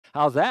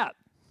How's that?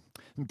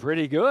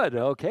 Pretty good.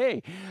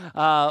 Okay.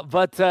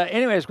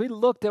 Anyways, we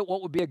looked at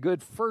what would be a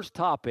good first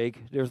topic.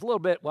 There's a little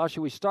bit, well,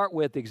 should we start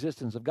with the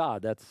existence of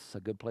God? That's a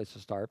good place to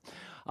start.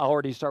 I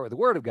already start with the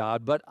Word of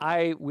God, but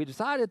we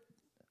decided,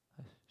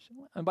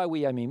 and by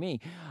we, I mean me,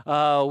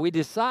 we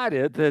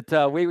decided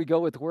that we would go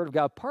with the Word of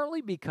God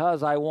partly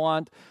because I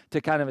want to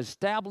kind of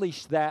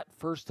establish that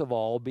first of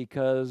all,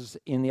 because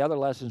in the other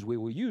lessons we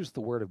will use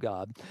the Word of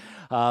God.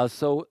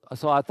 So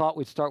I thought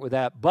we'd start with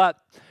that. But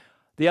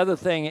the other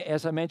thing,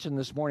 as I mentioned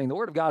this morning, the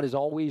Word of God is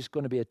always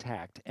going to be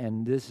attacked,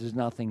 and this is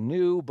nothing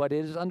new, but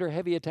it is under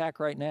heavy attack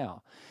right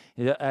now.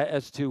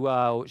 As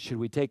to should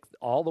we take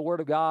all the Word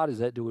of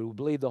God? Do we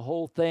believe the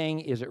whole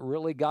thing? Is it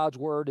really God's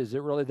Word? Is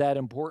it really that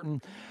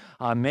important?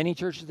 Many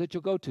churches that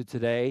you'll go to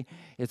today,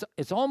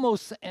 it's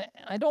almost.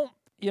 I don't.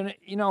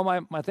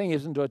 My thing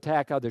isn't to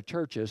attack other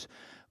churches,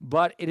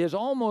 but it is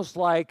almost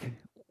like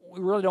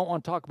we really don't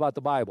want to talk about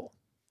the Bible.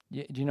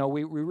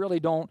 We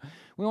really don't.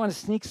 We want to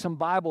sneak some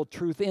Bible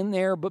truth in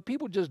there, but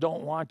people just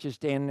don't want you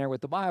standing there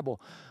with the Bible.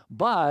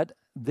 But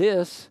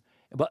the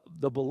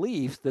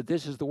belief that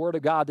this is the Word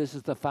of God, this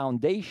is the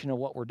foundation of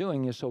what we're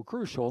doing is so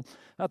crucial.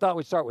 I thought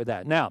we'd start with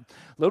that. Now, a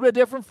little bit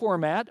different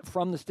format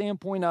from the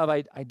standpoint of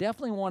I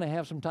definitely want to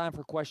have some time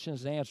for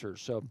questions and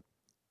answers. So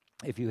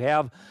if you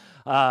have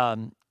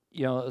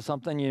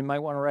something you might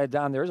want to write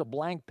down. There's a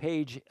blank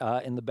page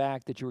in the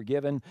back that you were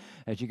given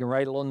that you can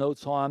write a little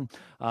notes on.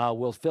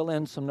 We'll fill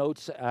in some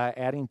notes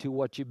adding to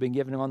what you've been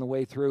given on the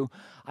way through.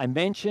 I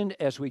mentioned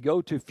as we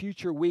go to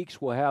future weeks,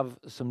 we'll have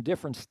some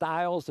different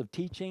styles of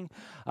teaching.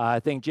 I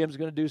think Jim's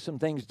going to do some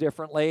things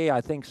differently.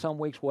 I think some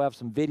weeks we'll have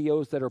some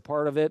videos that are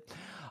part of it.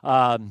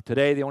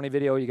 Today, the only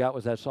video you got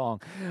was that song.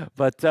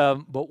 But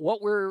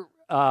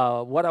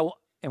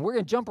and we're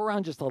going to jump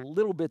around just a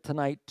little bit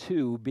tonight,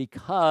 too,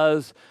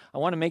 because I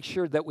want to make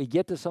sure that we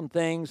get to some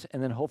things,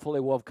 and then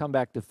hopefully we'll come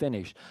back to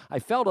finish. I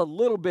felt a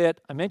little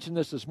bit, I mentioned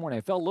this morning,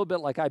 I felt a little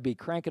bit like I'd be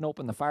cranking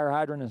open the fire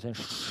hydrant and saying,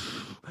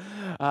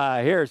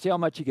 here, see how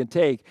much you can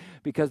take,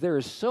 because there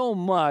is so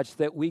much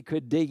that we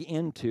could dig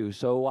into.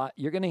 So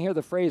you're going to hear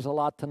the phrase a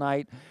lot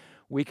tonight.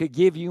 We could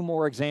give you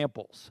more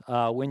examples.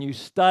 When you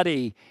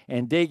study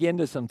and dig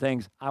into some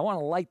things, I want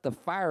to light the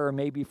fire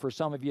maybe for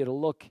some of you to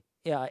look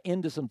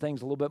into some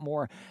things a little bit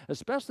more,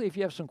 especially if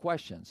you have some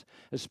questions,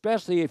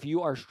 especially if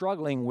you are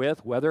struggling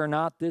with whether or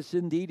not this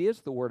indeed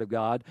is the Word of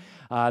God,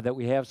 that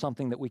we have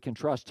something that we can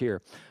trust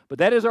here. But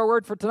that is our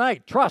word for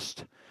tonight,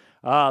 trust.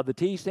 The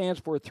T stands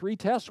for three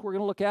tests we're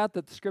going to look at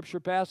that the Scripture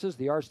passes.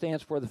 The R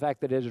stands for the fact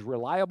that it is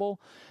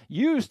reliable.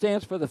 U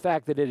stands for the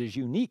fact that it is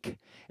unique.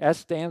 S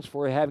stands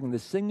for having the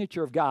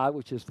signature of God,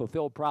 which is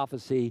fulfilled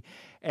prophecy.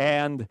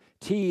 And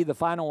T, the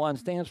final one,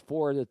 stands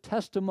for the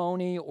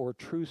testimony or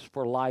truths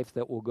for life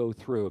that we'll go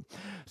through.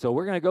 So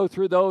we're going to go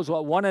through those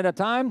one at a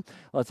time.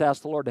 Let's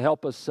ask the Lord to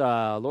help us.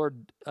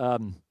 Lord,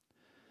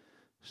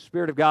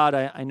 Spirit of God,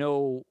 I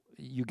know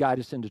you guide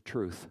us into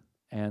truth.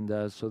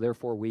 And so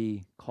therefore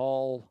we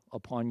call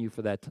upon you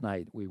for that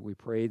tonight. We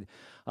prayed,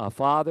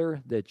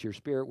 Father, that your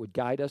Spirit would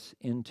guide us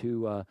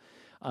into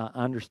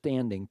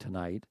understanding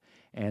tonight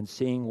and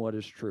seeing what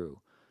is true.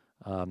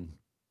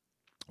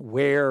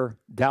 Where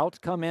doubts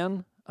come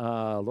in,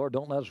 Lord,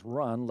 don't let us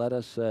run. Let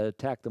us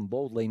attack them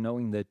boldly,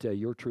 knowing that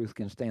your truth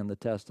can stand the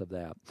test of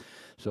that.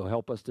 So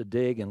help us to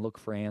dig and look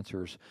for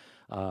answers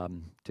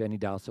to any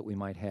doubts that we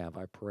might have.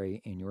 I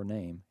pray in your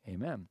name.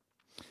 Amen.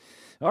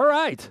 All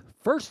right,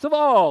 first of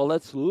all,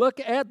 let's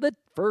look at the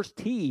first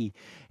T.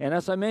 And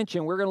as I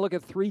mentioned, we're going to look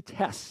at three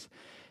tests.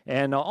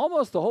 And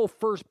almost the whole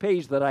first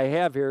page that I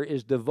have here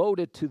is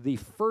devoted to the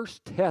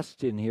first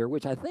test in here,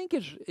 which I think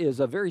is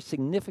a very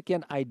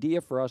significant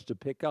idea for us to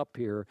pick up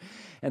here.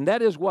 And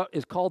that is what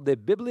is called the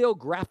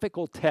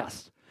bibliographical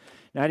test.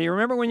 Now, do you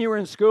remember when you were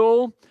in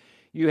school,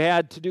 you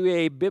had to do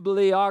a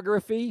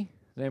bibliography?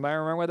 Does anybody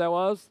remember what that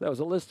was? That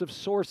was a list of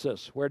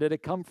sources. Where did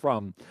it come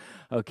from?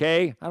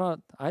 Okay, I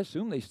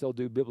assume they still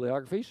do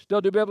bibliographies. Still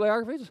do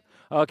bibliographies?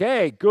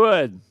 Okay,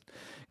 good.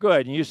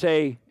 And you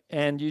say,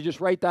 and you just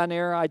write down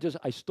there, I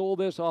stole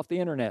this off the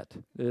internet.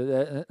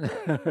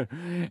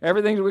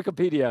 Everything's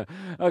Wikipedia.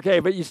 Okay,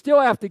 but you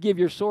still have to give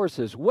your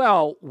sources.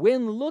 Well,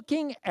 when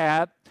looking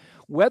at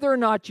whether or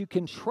not you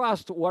can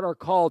trust what are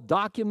called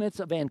documents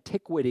of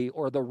antiquity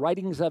or the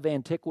writings of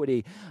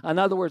antiquity, in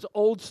other words,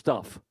 old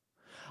stuff,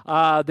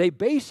 they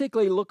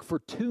basically look for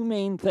two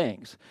main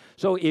things.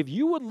 So if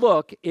you would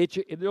look at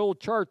the little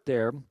chart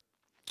there,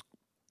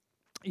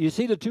 you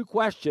see the two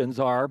questions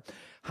are,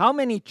 how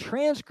many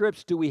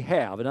transcripts do we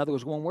have? In other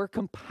words, when we're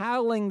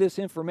compiling this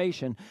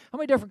information, how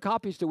many different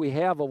copies do we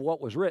have of what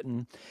was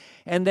written?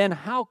 And then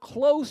how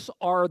close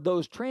are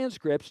those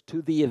transcripts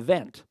to the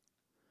event?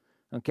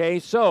 Okay,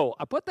 so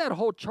I put that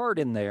whole chart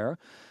in there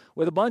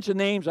with a bunch of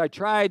names. I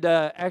combined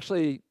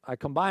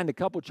a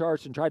couple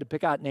charts and tried to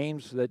pick out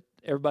names that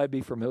everybody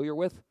be familiar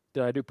with.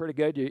 Did I do pretty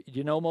good?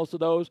 You know most of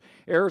those?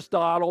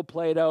 Aristotle,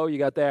 Plato, you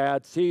got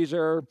that.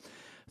 Caesar,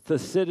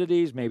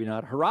 Thucydides, maybe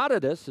not.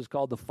 Herodotus is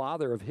called the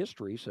father of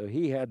history, so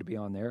he had to be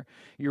on there.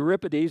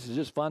 Euripides is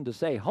just fun to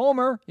say.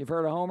 Homer, you've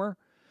heard of Homer?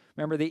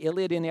 Remember the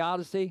Iliad and the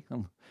Odyssey?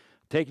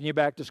 taking you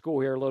back to school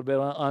here a little bit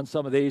on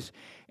some of these.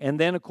 And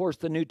then, of course,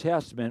 the New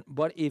Testament.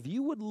 But if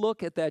you would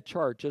look at that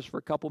chart just for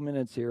a couple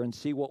minutes here and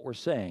see what we're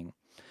saying,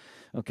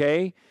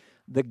 okay?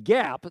 The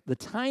gap, the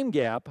time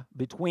gap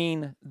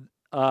between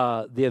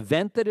the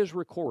event that is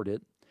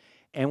recorded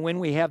and when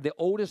we have the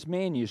oldest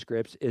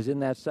manuscripts is in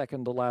that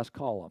second to last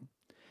column.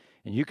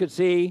 And you could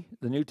see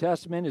the New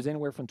Testament is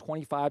anywhere from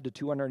 25 to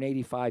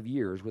 285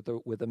 years with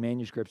the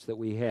manuscripts that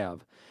we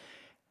have.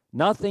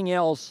 Nothing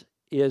else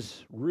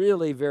is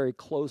really very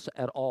close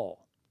at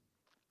all,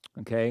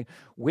 okay?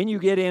 When you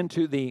get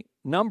into the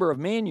number of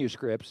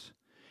manuscripts,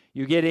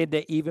 you get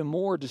into even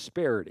more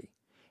disparity.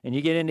 And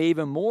you get into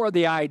even more of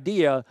the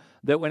idea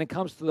that when it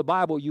comes to the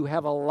Bible, you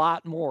have a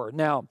lot more.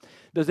 Now,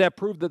 does that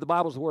prove that the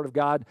Bible is the Word of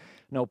God?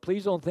 No,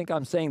 please don't think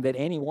I'm saying that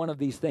any one of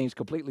these things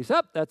completely,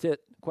 that's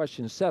it,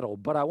 question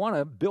settled. But I want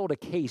to build a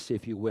case,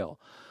 if you will.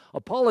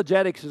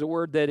 Apologetics is a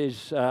word that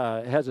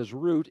has its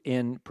root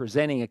in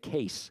presenting a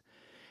case.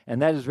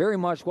 And that is very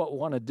much what we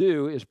want to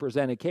do, is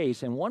present a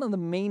case. And one of the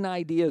main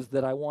ideas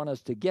that I want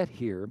us to get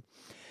here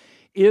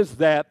is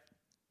that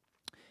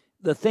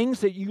the things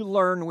that you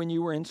learned when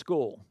you were in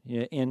school,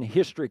 in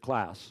history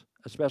class,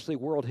 especially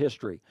world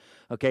history.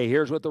 Okay,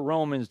 here's what the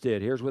Romans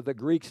did. Here's what the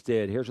Greeks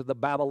did. Here's what the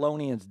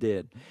Babylonians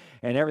did,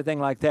 and everything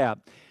like that.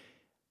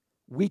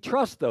 We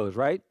trust those,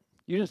 right?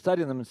 You didn't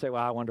study them and say,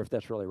 well, I wonder if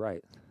that's really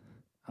right.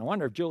 I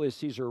wonder if Julius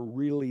Caesar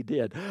really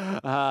did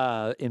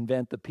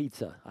invent the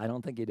pizza. I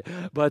don't think he did.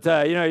 But,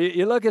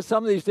 you look at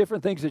some of these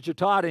different things that you're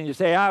taught and you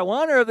say, I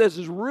wonder if this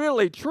is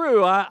really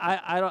true.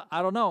 I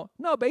don't know.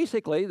 No,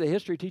 basically, the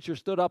history teacher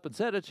stood up and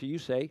said it, so you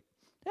say,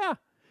 yeah,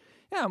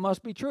 it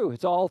must be true.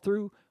 It's all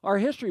through our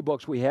history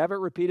books. We have it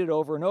repeated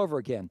over and over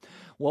again.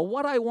 Well,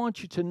 what I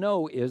want you to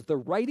know is the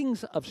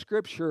writings of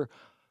Scripture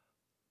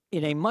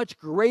in a much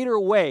greater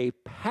way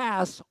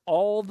pass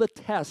all the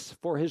tests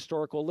for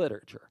historical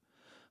literature.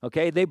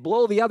 Okay, they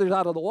blow the others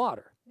out of the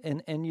water.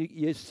 And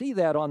you see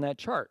that on that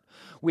chart.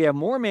 We have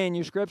more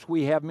manuscripts.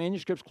 We have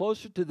manuscripts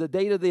closer to the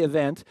date of the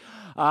event.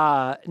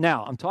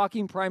 Now, I'm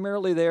talking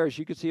primarily there, as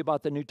you can see,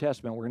 about the New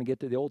Testament. We're going to get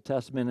to the Old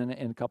Testament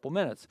in a couple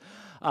minutes.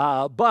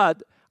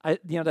 But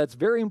that's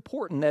very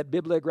important, that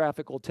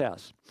bibliographical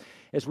test.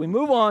 As we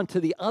move on to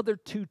the other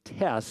two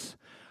tests,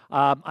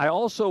 I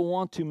also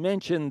want to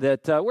mention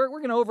that we're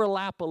going to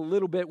overlap a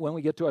little bit when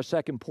we get to our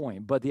second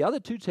point. But the other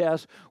two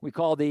tests we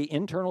call the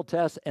internal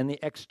test and the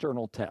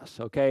external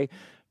test, okay?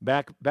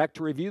 Back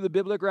to review the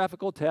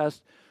bibliographical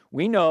test.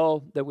 We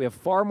know that we have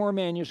far more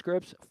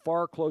manuscripts,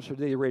 far closer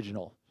to the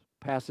original.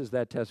 Passes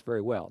that test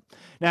very well.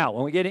 Now,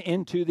 when we get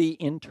into the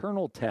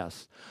internal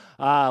test,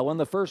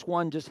 the first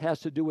one just has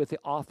to do with the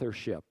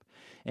authorship.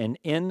 And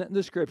in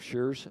the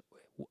Scriptures,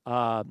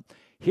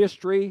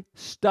 history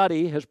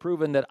study has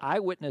proven that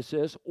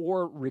eyewitnesses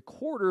or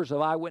recorders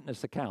of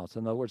eyewitness accounts,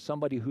 in other words,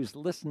 somebody who's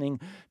listening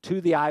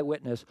to the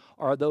eyewitness,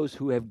 are those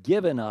who have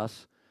given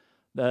us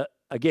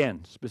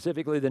again,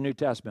 specifically the New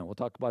Testament. We'll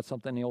talk about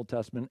something in the Old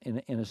Testament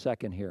in a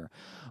second here.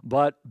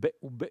 But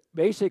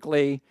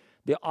basically,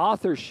 the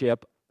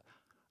authorship,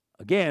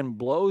 again,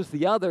 blows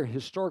the other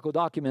historical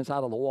documents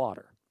out of the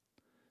water,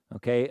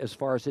 okay, as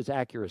far as its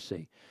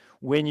accuracy.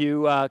 When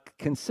you,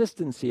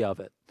 consistency of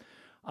it.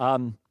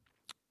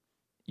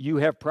 You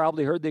have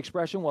probably heard the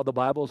expression, well, the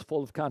Bible is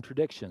full of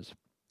contradictions.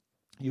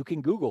 You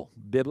can Google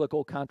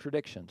biblical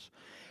contradictions,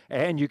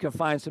 and you can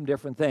find some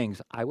different things.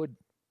 I would,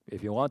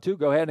 if you want to,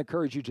 go ahead and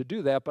encourage you to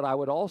do that, but I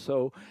would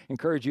also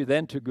encourage you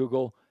then to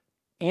Google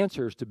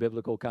answers to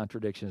biblical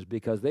contradictions,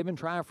 because they've been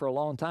trying for a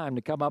long time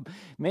to come up.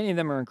 Many of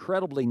them are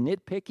incredibly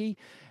nitpicky,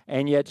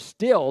 and yet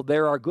still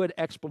there are good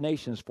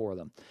explanations for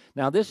them.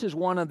 Now, this is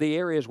one of the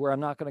areas where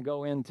I'm not going to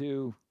go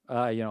into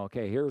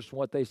okay, here's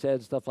what they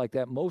said, stuff like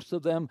that. Most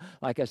of them,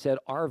 like I said,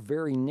 are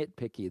very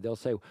nitpicky. They'll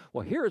say,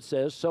 well, here it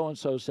says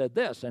so-and-so said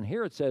this, and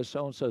here it says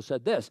so-and-so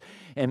said this.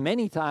 And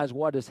many times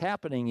what is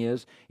happening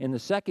is, in the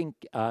second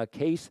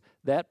case,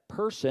 that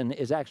person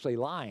is actually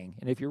lying.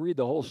 And if you read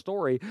the whole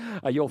story,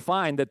 you'll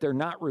find that they're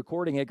not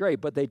recording it great,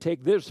 but they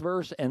take this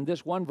verse and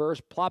this one verse,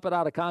 plop it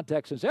out of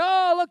context, and say,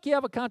 oh, look, you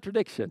have a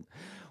contradiction.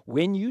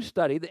 When you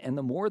study, and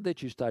the more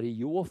that you study,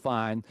 you will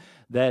find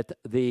that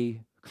the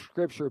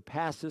Scripture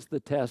passes the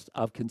test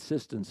of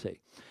consistency.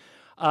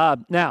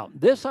 Now,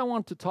 this I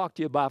want to talk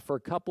to you about for a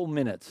couple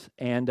minutes,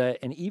 and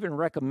even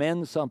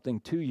recommend something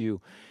to you.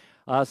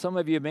 Some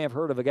of you may have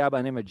heard of a guy by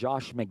the name of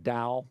Josh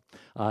McDowell.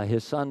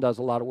 His son does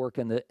a lot of work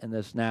in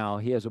this now.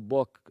 He has a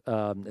book.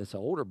 It's an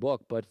older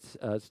book, but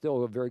it's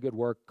still a very good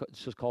work.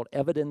 It's just called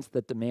Evidence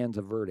That Demands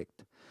a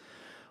Verdict.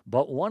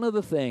 But one of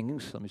the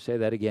things, let me say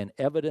that again,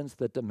 evidence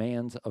that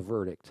demands a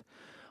verdict.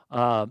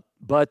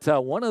 But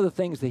one of the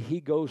things that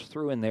he goes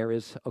through in there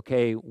is,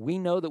 okay, we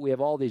know that we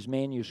have all these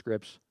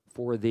manuscripts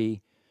for the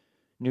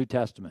New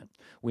Testament.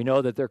 We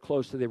know that they're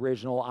close to the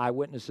original.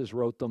 Eyewitnesses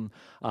wrote them.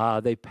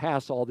 They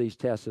pass all these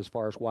tests as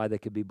far as why they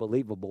could be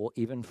believable,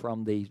 even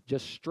from the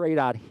just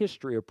straight-out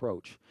history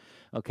approach,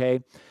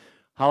 okay?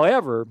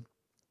 However,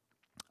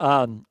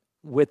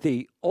 with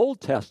the Old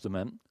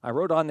Testament, I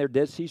wrote on there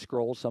Dead Sea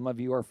Scrolls. Some of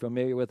you are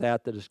familiar with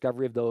that, the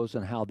discovery of those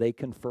and how they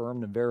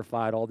confirmed and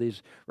verified all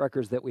these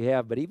records that we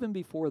have. But even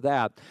before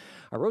that,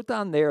 I wrote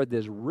down there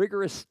this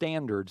rigorous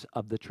standards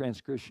of the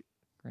transcription.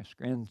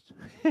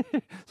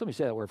 Somebody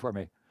say that word for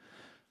me.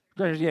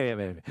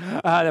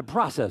 The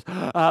process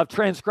of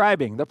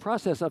transcribing. The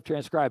process of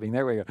transcribing.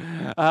 There we go.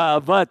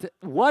 But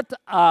what,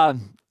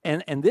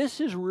 and this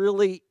is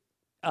really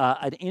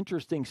an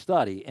interesting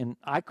study, and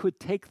I could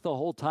take the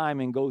whole time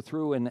and go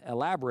through and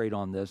elaborate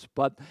on this,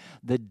 but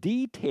the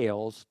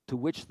details to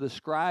which the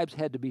scribes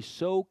had to be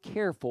so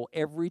careful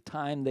every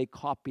time they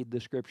copied the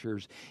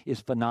scriptures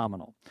is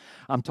phenomenal.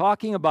 I'm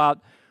talking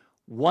about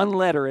one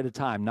letter at a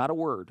time, not a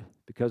word,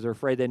 because they're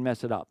afraid they'd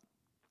mess it up.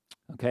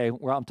 Okay,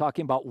 well, I'm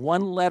talking about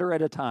one letter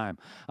at a time.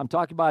 I'm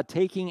talking about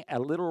taking a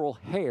literal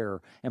hair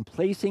and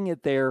placing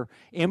it there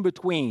in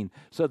between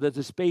so that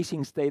the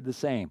spacing stayed the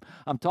same.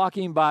 I'm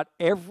talking about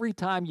every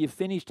time you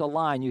finished a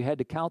line, you had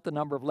to count the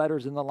number of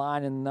letters in the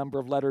line and the number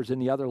of letters in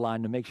the other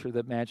line to make sure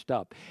that matched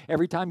up.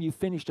 Every time you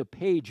finished a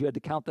page, you had to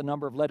count the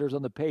number of letters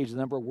on the page, the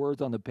number of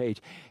words on the page.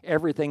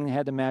 Everything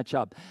had to match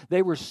up.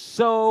 They were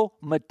so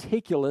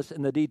meticulous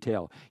in the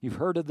detail. You've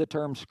heard of the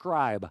term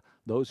scribe,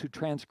 those who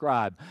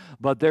transcribe.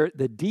 But the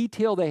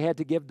detail they had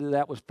to give to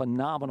that was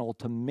phenomenal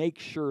to make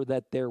sure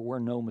that there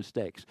were no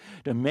mistakes,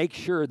 to make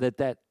sure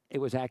that it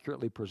was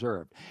accurately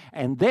preserved.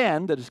 And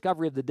then the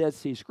discovery of the Dead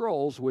Sea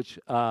Scrolls, which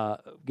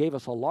gave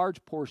us a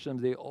large portion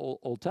of the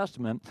Old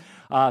Testament,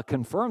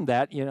 confirmed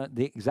that,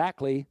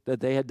 exactly that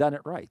they had done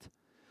it right.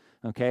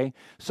 Okay?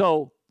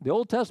 So the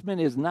Old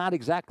Testament is not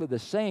exactly the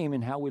same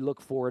in how we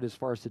look for it as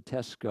far as the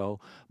tests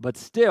go, but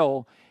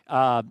still,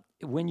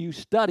 when you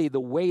study the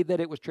way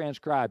that it was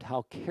transcribed,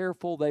 how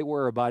careful they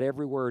were about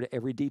every word,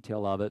 every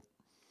detail of it,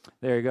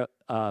 there you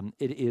go.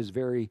 It is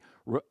very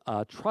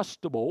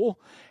trustable,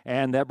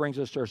 and that brings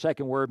us to our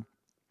second word,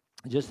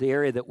 just the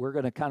area that we're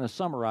going to kind of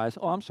summarize.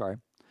 Oh, I'm sorry.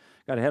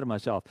 Got ahead of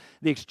myself.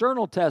 The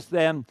external test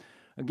then,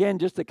 again,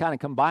 just to kind of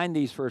combine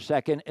these for a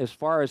second, as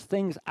far as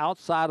things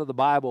outside of the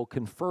Bible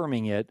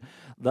confirming it,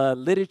 the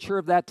literature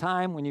of that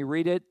time, when you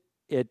read it,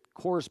 it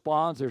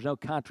corresponds. There's no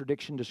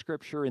contradiction to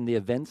Scripture in the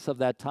events of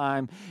that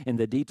time, in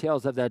the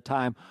details of that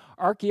time.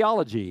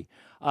 Archaeology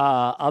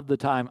of the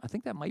time, I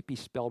think that might be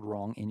spelled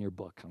wrong in your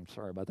book. I'm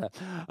sorry about that.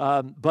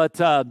 But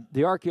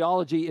the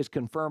archaeology is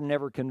confirmed,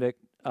 never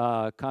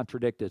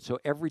contradicted. So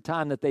every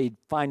time that they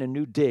find a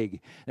new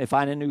dig, they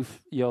find a new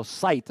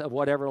site of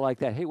whatever like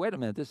that, hey, wait a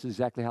minute, this is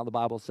exactly how the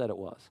Bible said it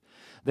was.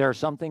 There are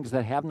some things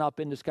that have not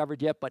been discovered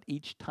yet, but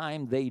each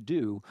time they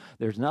do,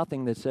 there's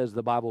nothing that says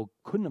the Bible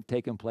couldn't have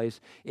taken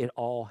place. It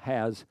all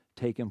has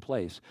taken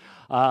place.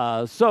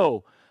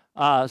 So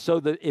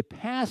it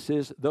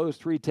passes those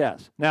three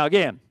tests. Now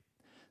again,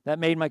 that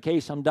made my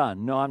case, I'm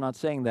done. No, I'm not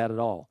saying that at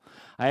all.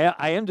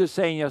 I am just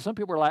saying, some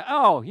people are like,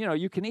 oh,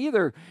 you can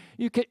either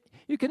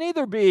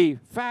be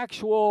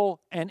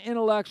factual and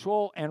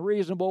intellectual and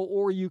reasonable,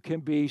 or you can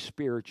be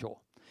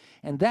spiritual.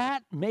 And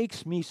that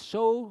makes me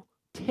so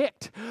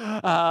ticked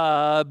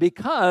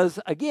because,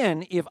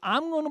 again, if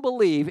I'm going to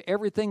believe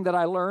everything that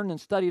I learned and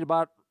studied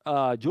about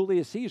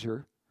Julius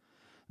Caesar,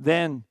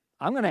 then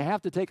I'm going to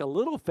have to take a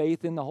little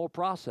faith in the whole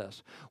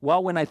process.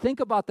 Well, when I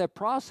think about that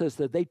process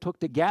that they took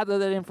to gather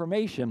that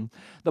information,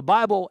 the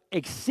Bible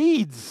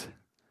exceeds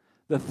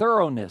the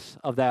thoroughness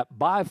of that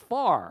by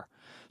far.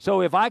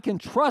 So if I can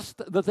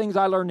trust the things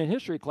I learned in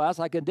history class,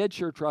 I can dead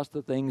sure trust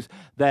the things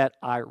that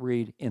I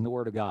read in the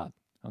Word of God.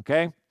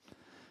 Okay?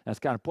 That's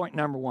kind of point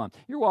number one.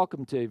 You're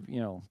welcome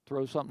to,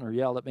 throw something or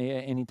yell at me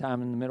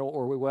anytime in the middle,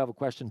 or we will have a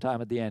question time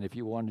at the end if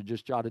you want to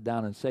just jot it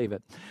down and save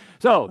it.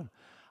 So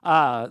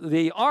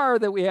the R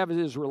that we have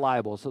is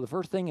reliable. So the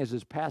first thing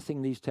is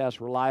passing these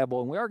tests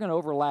reliable. And we are going to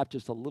overlap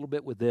just a little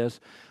bit with this.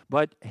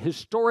 But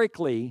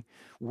historically,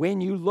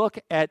 when you look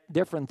at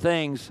different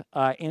things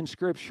in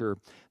Scripture,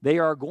 they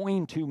are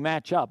going to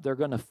match up. They're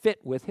going to fit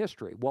with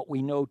history, what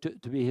we know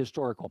to be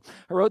historical.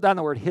 I wrote down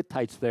the word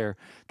Hittites there.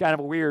 Kind of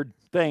a weird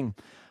thing.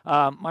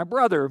 My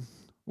brother,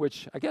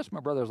 which I guess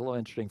my brother's a little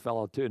interesting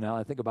fellow too now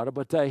I think about it,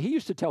 but he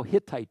used to tell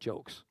Hittite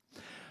jokes.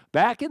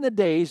 Back in the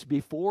days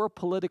before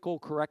political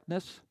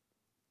correctness,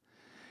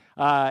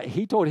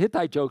 he told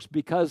Hittite jokes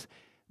because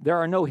there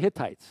are no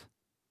Hittites.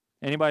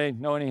 Anybody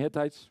know any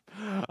Hittites?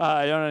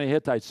 I don't know any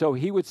Hittites. So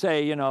he would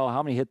say,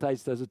 how many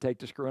Hittites does it take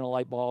to screw in a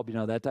light bulb?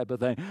 That type of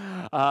thing.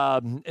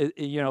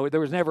 There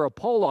was never a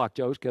Pollock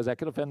joke because that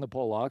could offend the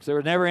Pollocks. There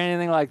was never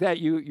anything like that.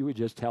 You would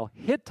just tell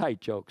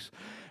Hittite jokes,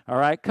 all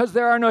right? Because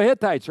there are no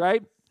Hittites,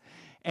 right?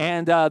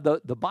 And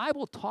the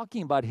Bible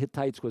talking about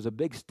Hittites was a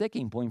big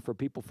sticking point for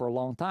people for a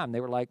long time.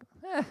 They were like,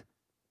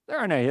 there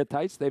are no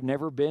Hittites. They've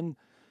never been,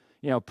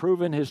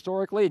 proven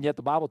historically, and yet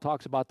the Bible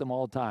talks about them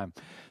all the time.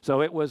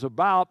 So it was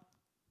about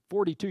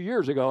 42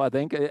 years ago, I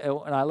think,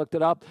 when I looked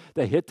it up.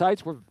 The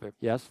Hittites were,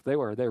 yes, they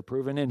were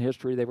proven in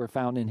history. They were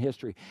found in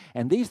history.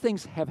 And these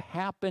things have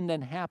happened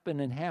and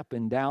happened and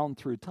happened down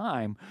through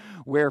time,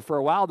 where for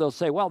a while they'll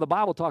say, well, the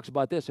Bible talks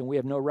about this and we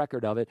have no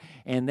record of it.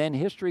 And then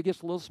history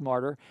gets a little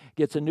smarter,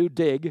 gets a new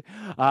dig,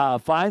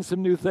 finds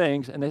some new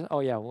things, and they say,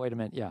 oh, yeah, wait a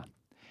minute, yeah.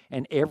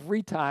 And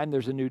every time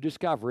there's a new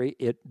discovery,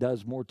 it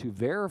does more to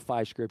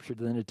verify Scripture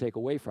than to take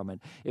away from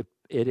it.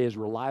 It is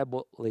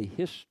reliably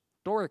historically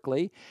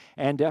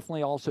and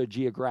definitely also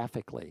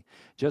geographically.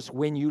 Just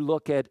when you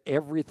look at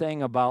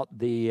everything about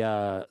the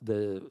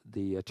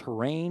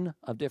terrain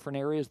of different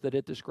areas that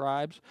it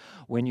describes,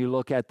 when you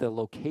look at the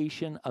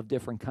location of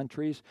different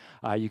countries,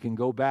 you can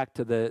go back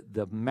to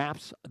the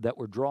maps that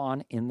were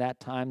drawn in that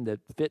time that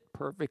fit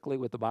perfectly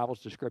with the Bible's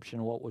description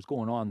of what was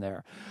going on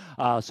there.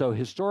 So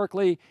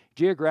historically,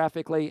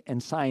 geographically,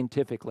 and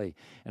scientifically.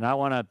 And I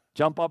want to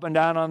jump up and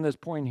down on this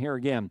point here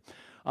again.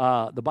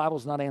 The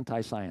Bible's not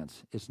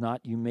anti-science. It's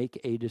not you make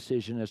a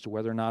decision as to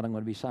whether or not I'm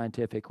going to be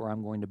scientific or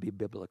I'm going to be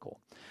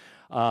biblical.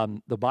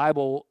 The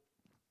Bible,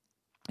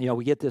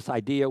 we get this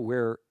idea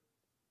where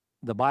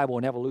the Bible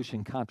and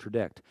evolution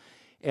contradict.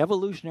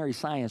 Evolutionary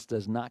science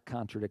does not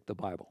contradict the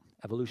Bible.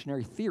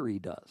 Evolutionary theory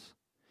does.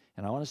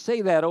 And I want to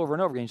say that over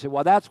and over again. You say,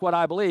 well, that's what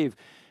I believe.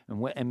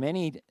 And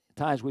many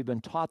times we've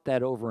been taught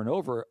that over and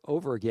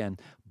over again,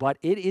 but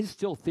it is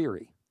still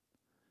theory.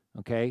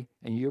 Okay,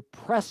 and you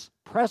press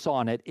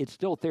on it, it's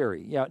still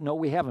theory. Yeah, no,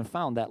 we haven't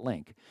found that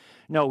link.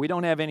 No, we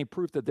don't have any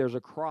proof that there's a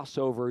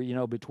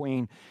crossover,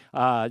 between,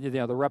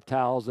 the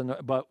reptiles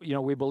but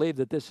we believe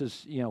that this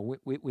is,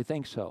 we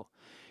think so.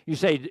 You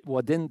say,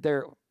 well, didn't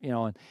there,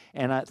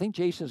 and I think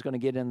Jason's going to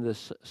get into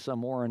this some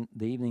more in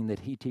the evening that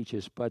he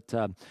teaches. But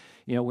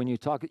when you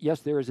talk,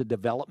 yes, there is a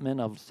development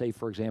of, say,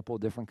 for example,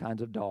 different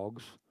kinds of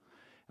dogs.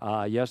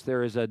 Yes,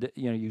 there is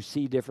you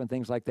see different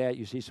things like that.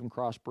 You see some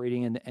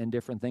crossbreeding and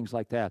different things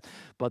like that.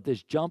 But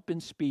this jump in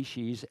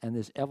species and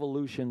this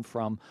evolution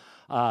from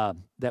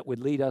that would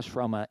lead us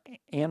from an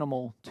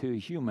animal to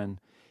human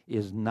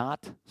is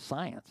not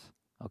science.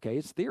 Okay,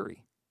 it's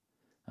theory.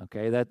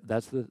 Okay,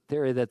 that's the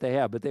theory that they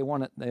have. But they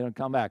don't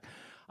come back.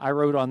 I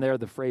wrote on there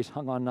the phrase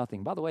 "hung on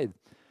nothing." By the way,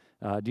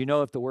 do you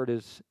know if the word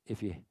is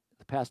the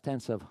past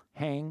tense of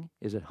hang,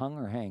 is it hung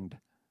or hanged?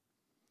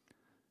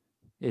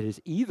 It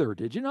is either.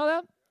 Did you know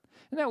that?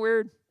 Isn't that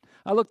weird?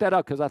 I looked that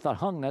up because I thought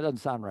hung, that doesn't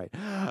sound right.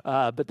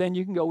 But then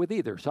you can go with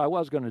either. So I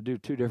was going to do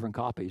two different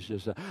copies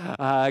just to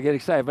get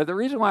excited. But the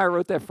reason why I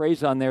wrote that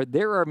phrase on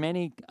there are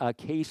many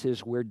cases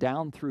where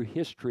down through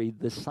history,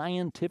 the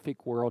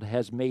scientific world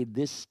has made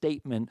this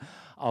statement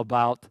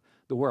about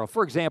the world.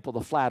 For example,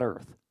 the flat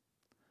earth.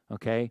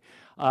 Okay?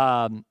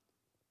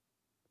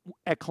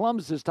 At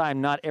Columbus's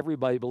time, not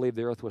everybody believed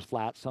the earth was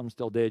flat. Some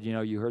still did.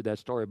 You heard that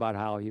story about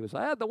how he was,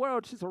 the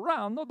world, she's a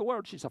round. No, the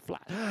world, she's a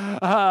flat.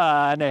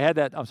 And they had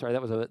that. I'm sorry,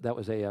 that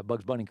was a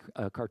Bugs Bunny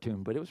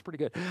cartoon, but it was pretty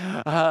good.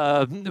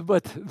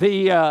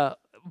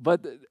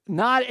 But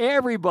not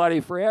everybody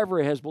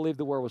forever has believed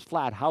the world was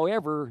flat.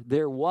 However,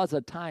 there was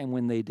a time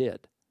when they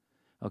did.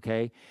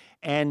 Okay?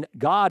 And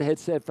God had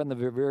said from the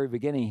very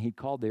beginning, he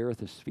called the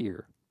earth a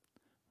sphere.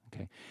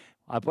 Okay?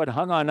 I put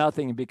hung on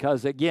nothing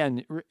because,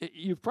 again,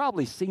 you've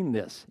probably seen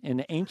this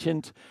in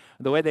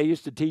the way they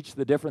used to teach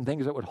the different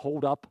things that would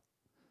hold up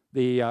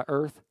the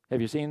earth. Have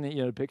you seen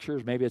the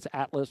pictures? Maybe it's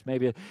Atlas,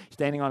 maybe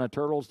standing on a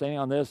turtle, standing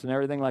on this and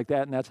everything like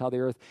that, and that's how the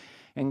earth.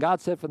 And God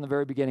said from the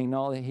very beginning,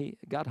 no,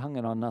 God hung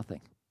it on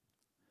nothing.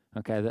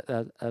 Okay,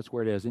 that's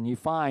where it is. And you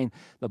find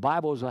the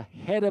Bible is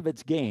ahead of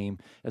its game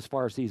as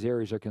far as these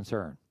areas are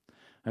concerned.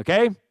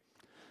 Okay?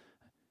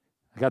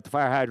 I got the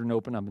fire hydrant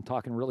open. I've been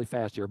talking really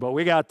fast here. But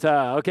we've got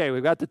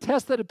the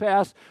test that it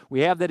passed. We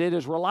have that it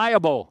is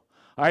reliable.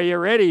 Are you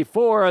ready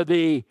for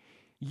the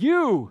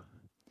U?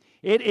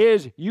 It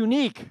is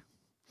unique,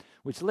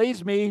 which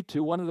leads me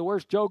to one of the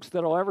worst jokes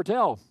that I'll ever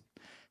tell.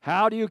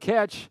 How do you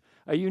catch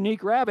a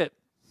unique rabbit?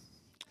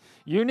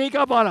 Unique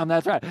up on them,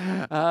 that's right.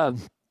 I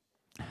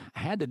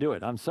had to do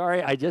it. I'm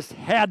sorry. I just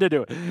had to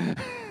do it.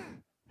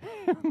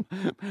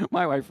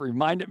 My wife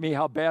reminded me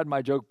how bad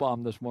my joke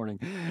bombed this morning.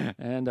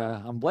 And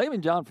I'm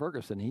blaming John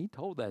Ferguson. He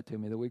told that to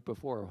me the week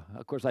before.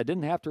 Of course, I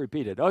didn't have to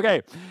repeat it.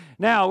 Okay,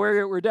 now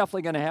we're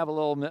definitely going to have a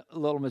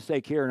little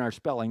mistake here in our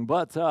spelling.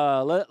 But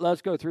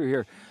let's go through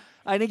here.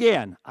 And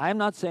again, I'm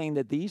not saying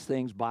that these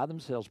things by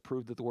themselves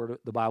prove that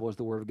the Bible is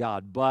the Word of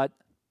God. But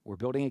we're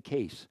building a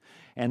case.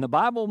 And the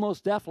Bible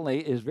most definitely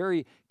is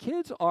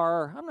kids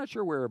are, I'm not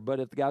sure where, but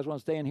if the guys want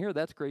to stay in here,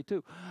 that's great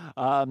too.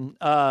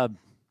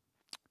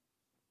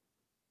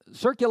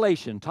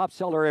 Circulation, top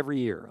seller every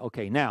year.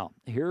 Okay, now,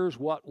 here's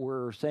what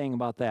we're saying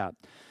about that.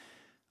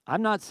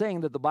 I'm not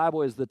saying that the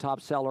Bible is the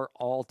top seller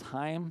all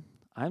time.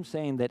 I'm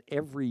saying that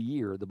every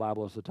year the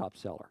Bible is the top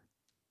seller.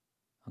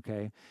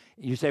 Okay?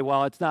 You say,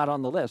 well, it's not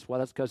on the list. Well,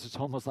 that's because it's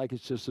almost like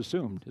it's just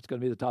assumed. It's going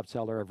to be the top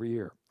seller every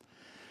year.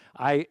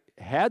 I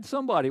had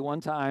somebody one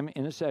time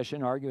in a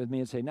session argue with me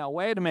and say, now,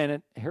 wait a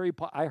minute.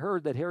 I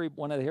heard that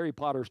one of the Harry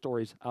Potter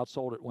stories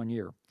outsold it one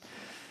year.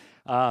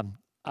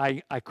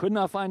 I could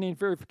not find any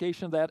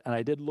verification of that, and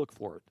I did look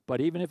for it. But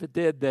even if it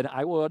did, then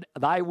I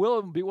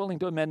will be willing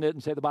to amend it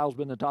and say the Bible's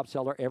been the top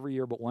seller every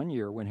year but 1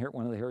 year when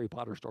one of the Harry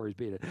Potter stories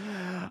beat it.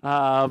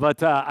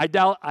 But I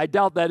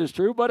doubt that is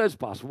true, but it's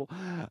possible.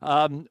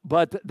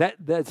 But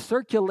the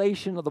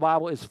circulation of the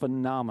Bible is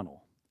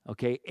phenomenal.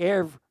 Okay,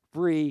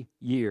 every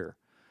year,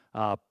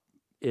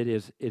 it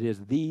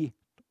is the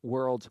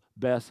world's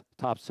best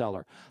top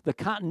seller. The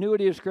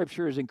continuity of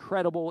Scripture is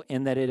incredible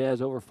in that it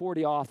has over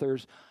 40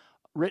 authors,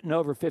 written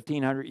over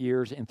 1,500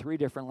 years in 3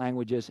 different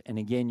languages, and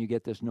again, you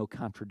get this no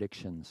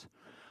contradictions,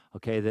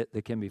 okay,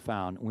 that can be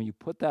found. When you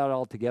put that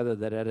all together,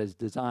 that it is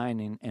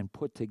designed and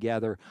put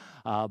together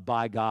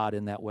by God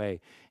in that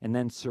way. And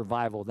then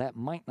survival, that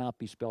might not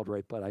be spelled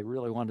right, but I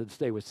really wanted to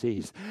stay with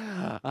C's.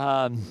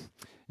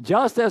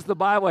 Just as the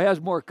Bible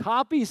has more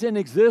copies in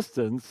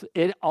existence,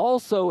 it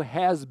also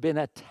has been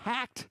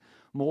attacked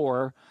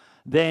more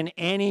than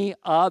any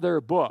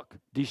other book,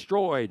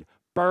 destroyed,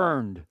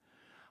 burned.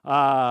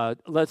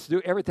 Let's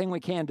do everything we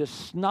can to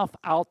snuff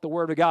out the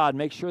Word of God,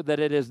 make sure that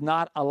it is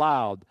not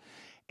allowed.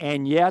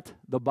 And yet,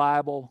 the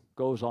Bible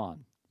goes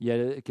on. Yet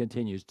it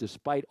continues,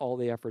 despite all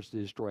the efforts to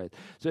destroy it.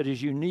 So it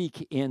is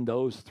unique in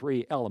those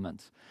 3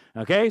 elements.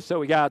 Okay, so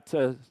we got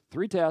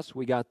 3 tests.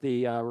 We got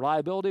the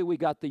reliability, we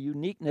got the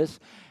uniqueness,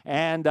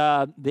 and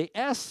the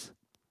S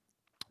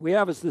we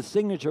have is the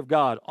signature of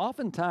God.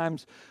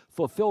 Oftentimes,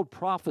 fulfilled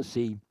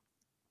prophecy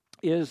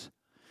is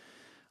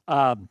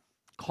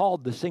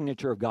called the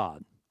signature of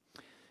God.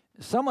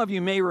 Some of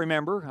you may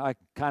remember, I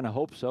kind of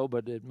hope so,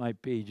 but it might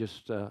be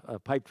just a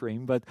pipe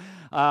dream. But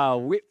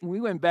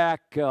we went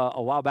back, a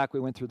while back,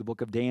 we went through the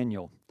book of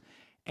Daniel.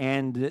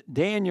 And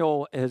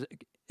Daniel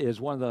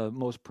is one of the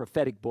most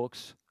prophetic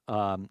books,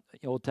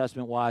 Old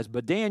Testament-wise.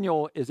 But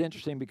Daniel is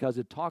interesting because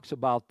it talks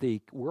about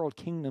the world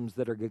kingdoms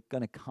that are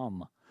going to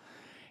come.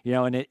 You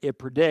know, and it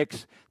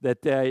predicts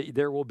that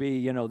there will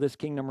be, this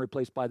kingdom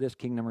replaced by this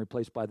kingdom,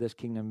 replaced by this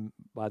kingdom,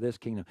 by this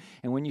kingdom.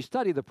 And when you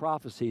study the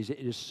prophecies, it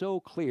is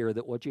so clear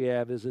that what you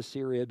have is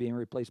Assyria being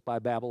replaced by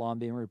Babylon,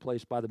 being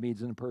replaced by the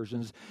Medes and the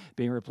Persians,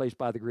 being replaced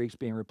by the Greeks,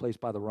 being replaced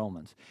by the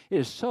Romans. It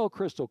is so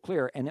crystal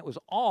clear, and it was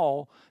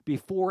all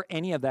before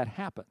any of that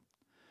happened.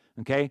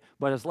 Okay,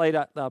 but it's laid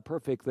out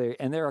perfectly,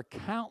 and there are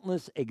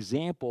countless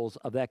examples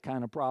of that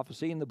kind of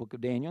prophecy in the book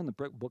of Daniel, in the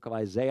book of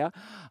Isaiah,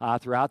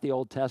 throughout the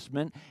Old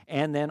Testament,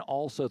 and then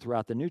also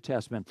throughout the New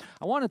Testament.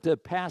 I wanted to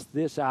pass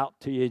this out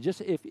to you,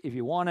 just if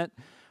you want it,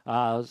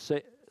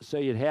 so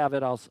you'd have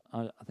it. I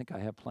think I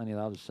have plenty of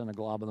that. I'll just send a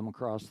glob of them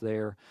across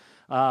there.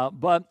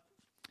 But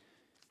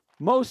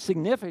most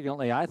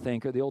significantly, I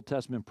think, are the Old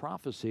Testament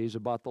prophecies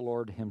about the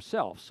Lord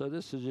himself. So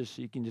this is just,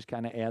 you can just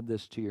kind of add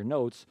this to your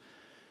notes.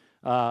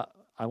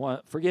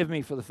 Forgive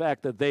me for the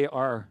fact that they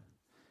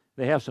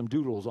have some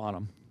doodles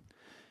on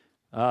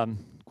them.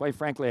 Quite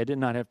frankly, I did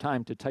not have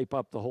time to type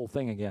up the whole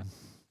thing again.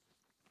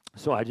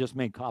 So I just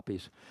made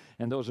copies.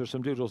 And those are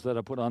some doodles that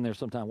I put on there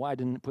sometime. Why I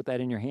didn't put that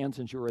in your hand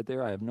since you were right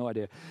there, I have no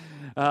idea.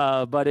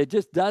 But it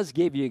just does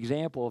give you an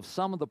example of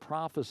some of the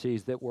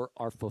prophecies that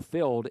are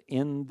fulfilled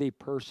in the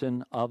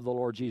person of the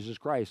Lord Jesus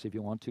Christ, if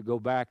you want to go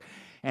back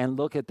and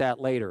look at that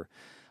later.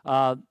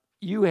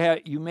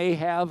 You may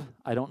have,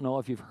 I don't know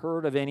if you've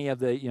heard of any of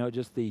the,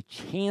 just the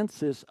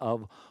chances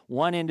of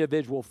one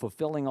individual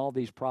fulfilling all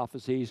these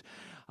prophecies.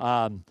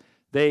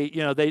 They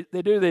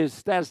do these,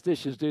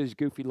 statisticians do these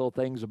goofy little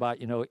things about,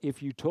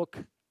 if you took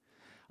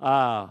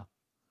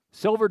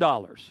silver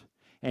dollars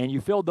and you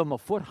filled them a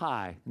foot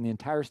high in the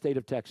entire state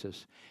of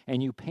Texas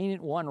and you painted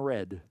one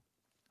red,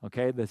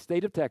 okay, the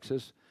state of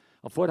Texas,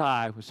 a foot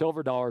high with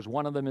silver dollars,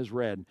 one of them is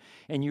red,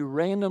 and you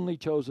randomly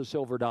chose a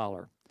silver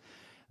dollar.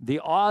 The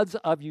odds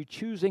of you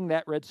choosing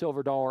that red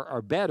silver dollar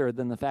are better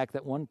than the fact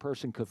that one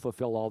person could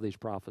fulfill all these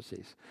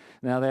prophecies.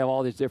 Now, they have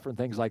all these different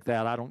things like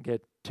that. I don't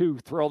get too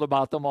thrilled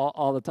about them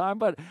all the time,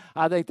 but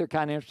I think they're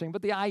kind of interesting.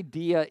 But the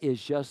idea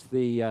is just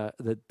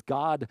that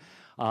God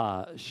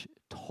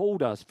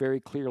told us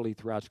very clearly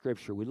throughout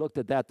Scripture. We looked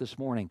at that this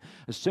morning.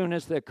 As soon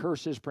as the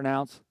curse is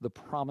pronounced, the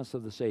promise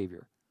of the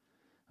Savior.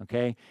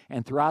 Okay,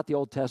 and throughout the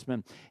Old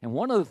Testament. And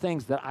one of the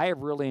things that I have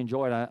really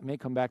enjoyed, I may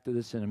come back to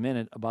this in a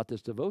minute, about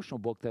this devotional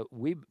book that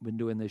we've been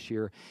doing this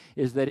year,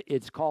 is that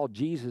it's called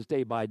Jesus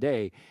Day by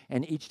Day.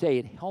 And each day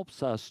it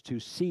helps us to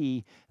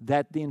see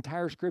that the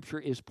entire Scripture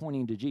is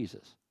pointing to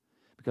Jesus.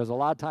 Because a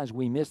lot of times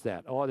we miss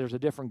that. Oh, there's a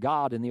different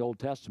God in the Old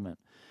Testament.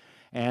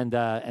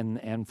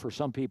 And for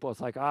some people, it's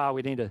like,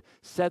 we need to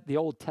set the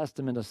Old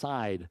Testament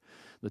aside.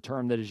 The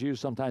term that is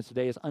used sometimes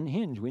today is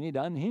unhinge. We need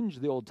to unhinge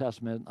the Old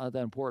Testament. Not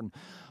that important.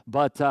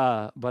 But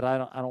I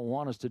don't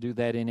want us to do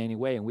that in any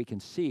way. And we can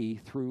see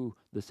through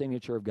the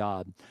signature of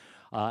God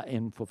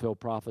in fulfilled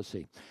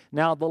prophecy.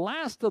 Now, the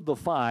last of the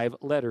 5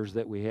 letters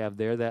that we have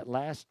there, that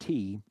last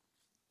T,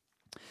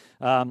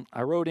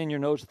 I wrote in your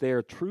notes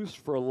there, truths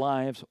for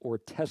lives or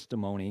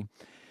testimony.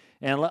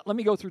 And let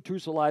me go through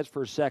truths of lives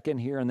for a second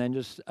here and then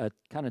just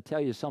kind of tell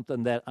you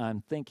something that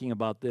I'm thinking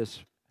about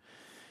this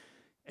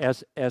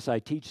as I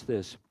teach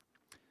this.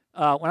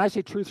 When I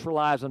say truths for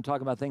lives, I'm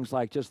talking about things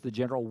like just the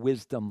general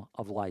wisdom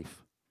of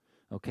life.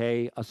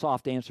 okay? A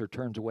soft answer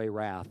turns away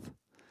wrath.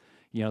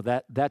 You know,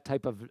 that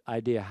type of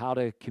idea, how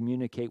to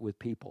communicate with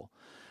people.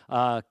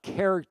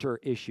 Character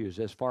issues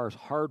as far as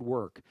hard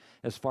work,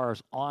 as far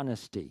as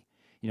honesty,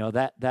 you know,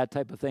 that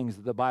type of things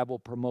that the Bible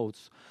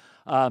promotes.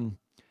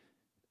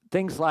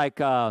 Things like,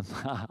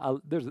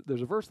 there's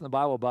a verse in the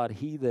Bible about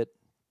he that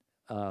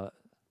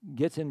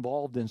gets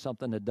involved in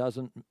something that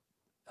doesn't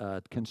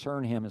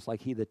concern him. It's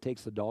like he that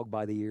takes the dog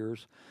by the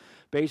ears.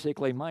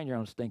 Basically, mind your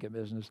own stinking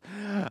business,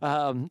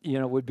 you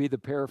know, would be the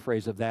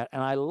paraphrase of that.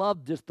 And I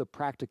love just the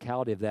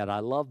practicality of that. I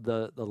love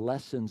the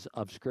lessons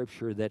of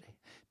Scripture that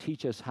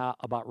teach us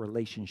about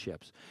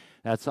relationships.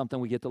 That's something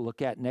we get to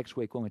look at next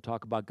week when we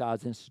talk about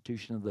God's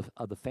institution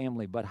of the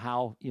family, but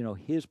how, you know,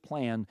 His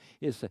plan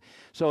is.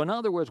 So in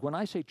other words, when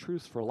I say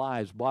truth for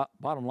lives,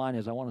 bottom line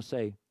is I want to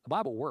say the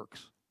Bible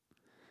works,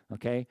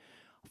 okay?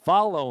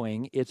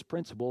 Following its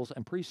principles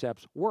and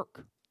precepts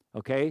work,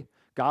 okay?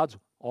 God's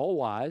all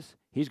wise.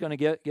 He's going to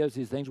give us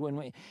these things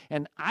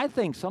and I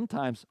think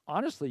sometimes,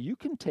 honestly, you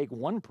can take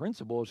one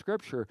principle of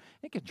Scripture,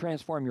 it can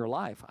transform your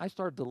life. I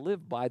started to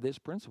live by this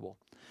principle.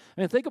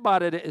 I mean, think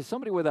about it as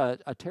somebody with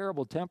a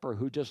terrible temper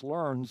who just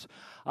learns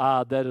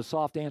that a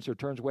soft answer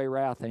turns away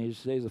wrath, and he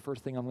says the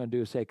first thing I'm going to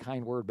do is say a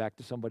kind word back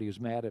to somebody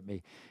who's mad at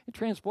me. It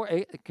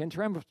can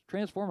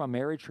transform a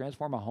marriage,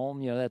 transform a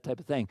home, you know, that type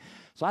of thing.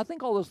 So I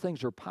think all those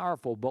things are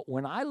powerful, but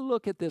when I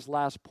look at this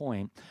last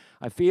point,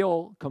 I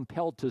feel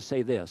compelled to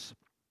say this.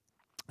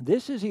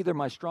 This is either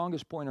my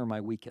strongest point or my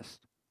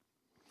weakest.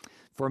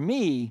 For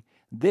me,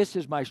 this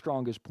is my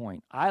strongest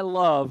point. I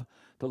love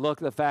to look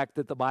at the fact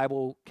that the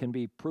Bible can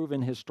be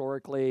proven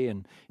historically,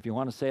 and if you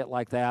want to say it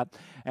like that,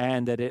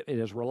 and that it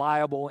is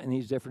reliable in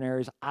these different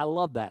areas. I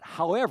love that.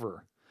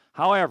 However,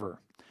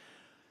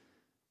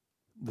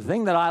 the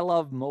thing that I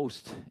love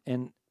most,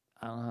 and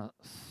I'll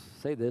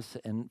say this,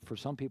 and for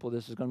some people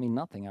this is going to mean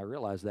nothing, I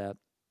realize that,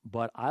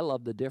 but I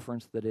love the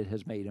difference that it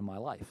has made in my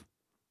life.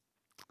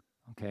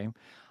 Okay,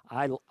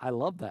 I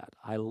love that.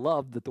 I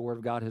love that the Word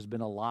of God has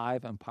been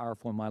alive and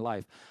powerful in my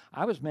life.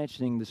 I was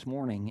mentioning this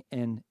morning,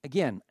 and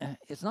again,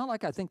 it's not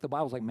like I think the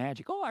Bible's like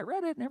magic. Oh, I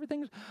read it and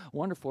everything's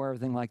wonderful,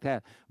 everything like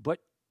that. But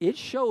it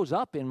shows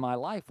up in my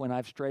life when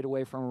I've strayed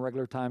away from a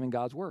regular time in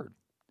God's Word.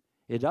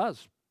 It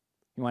does.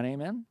 You want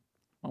amen?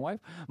 My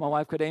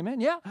wife could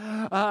amen. Yeah,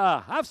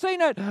 I've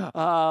seen it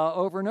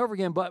over and over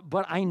again.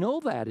 But I know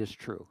that is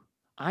true.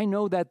 I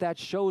know that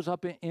shows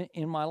up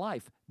in my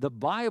life. The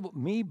Bible,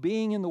 me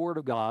being in the Word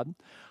of God,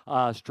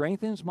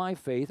 strengthens my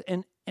faith.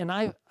 And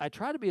I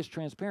try to be as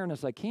transparent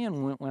as I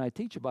can when I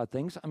teach about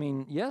things. I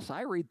mean, yes,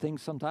 I read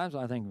things sometimes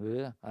and I think,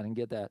 I didn't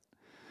get that.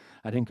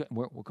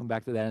 We'll come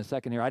back to that in a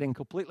second here. I didn't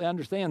completely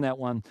understand that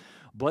one.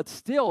 But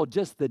still,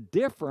 just the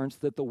difference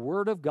that the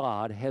Word of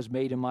God has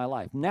made in my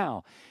life.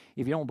 Now,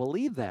 if you don't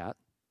believe that,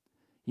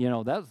 you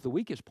know, that's the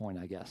weakest point,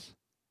 I guess.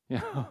 You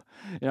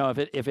know,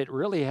 if it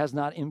really has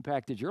not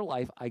impacted your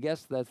life, I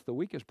guess that's the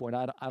weakest point.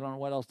 I don't know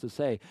what else to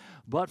say.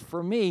 But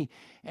for me,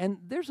 and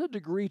there's a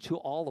degree to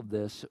all of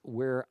this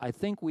where I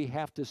think we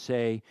have to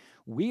say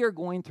we are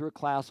going through a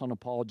class on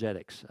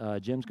apologetics.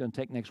 Jim's going to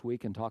take next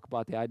week and talk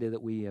about the idea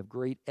that we have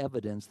great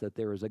evidence that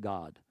there is a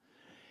God.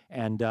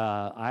 And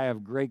I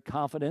have great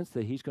confidence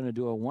that he's going to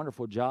do a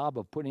wonderful job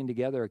of putting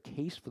together a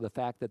case for the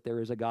fact that there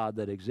is a God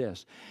that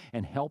exists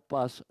and help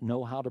us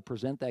know how to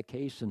present that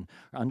case and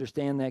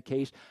understand that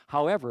case.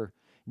 However,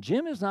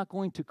 Jim is not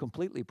going to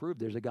completely prove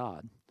there's a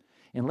God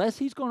unless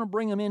he's going to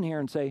bring him in here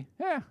and say,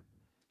 yeah,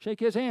 shake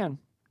his hand.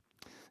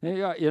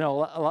 You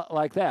know,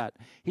 like that.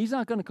 He's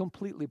not going to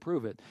completely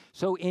prove it.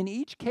 So in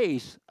each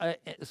case,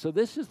 so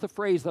this is the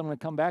phrase that I'm going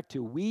to come back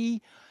to.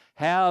 We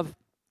have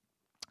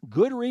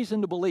good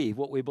reason to believe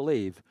what we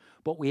believe,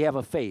 but we have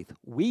a faith.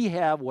 We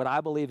have what I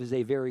believe is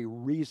a very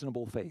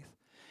reasonable faith.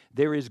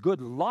 There is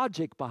good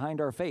logic behind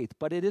our faith,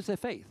 but it is a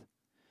faith,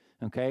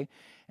 okay?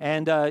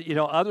 And, you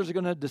know, others are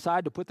going to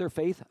decide to put their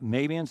faith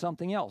maybe in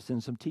something else,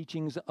 in some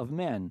teachings of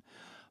men.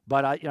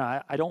 But,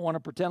 I don't want to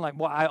pretend like,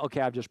 well,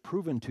 I've just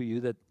proven to you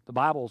that the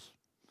Bible's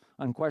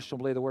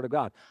unquestionably the Word of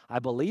God. I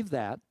believe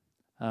that.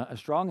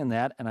 Strong in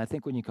that, and I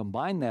think when you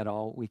combine that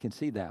all, we can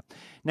see that.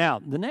 Now,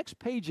 the next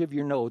page of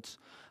your notes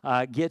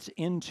gets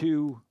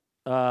into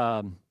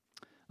a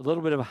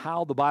little bit of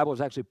how the Bible is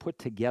actually put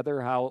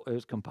together, how it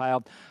was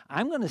compiled.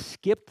 I'm going to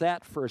skip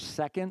that for a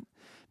second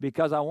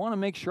because I want to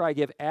make sure I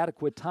give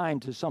adequate time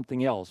to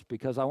something else,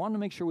 because I want to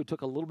make sure we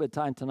took a little bit of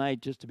time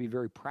tonight just to be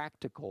very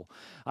practical.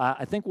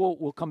 I think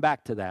we'll come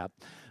back to that.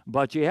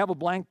 But you have a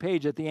blank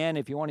page at the end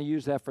if you want to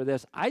use that for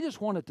this. I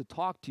just wanted to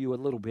talk to you a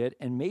little bit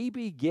and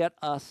maybe get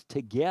us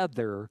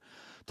together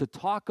to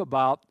talk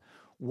about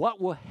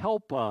what will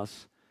help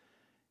us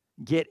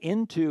get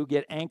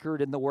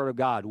anchored in the Word of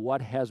God,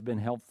 what has been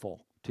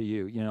helpful to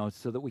you, you know,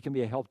 so that we can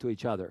be a help to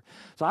each other.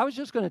 So I was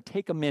just going to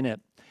take a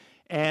minute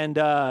and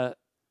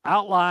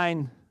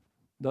outline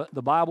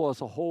the Bible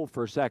as a whole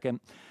for a second.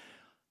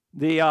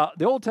 The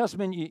Old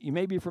Testament, you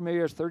may be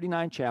familiar, is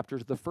 39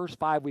 chapters. The first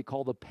 5 we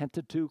call the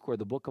Pentateuch, or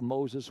the Book of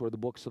Moses, or the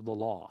books of the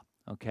law,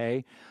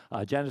 okay?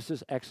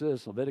 Genesis,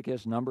 Exodus,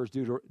 Leviticus, Numbers,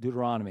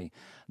 Deuteronomy.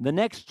 The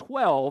next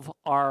 12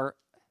 are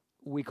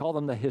we call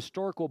them the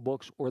historical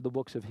books or the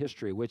books of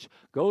history, which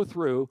go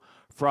through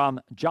from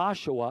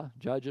Joshua,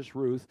 Judges,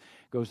 Ruth,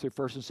 goes through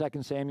 1st and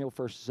 2nd Samuel,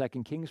 1st and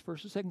 2nd Kings,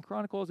 1st and 2nd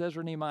Chronicles,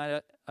 Ezra,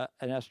 Nehemiah,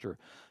 and Esther.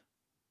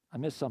 I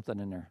missed something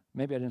in there.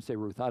 Maybe I didn't say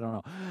Ruth. I don't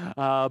know.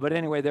 But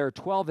anyway, there are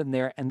 12 in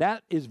there, and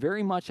that is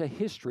very much a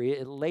history.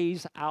 It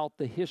lays out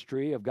the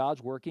history of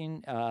God's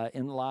working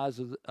in the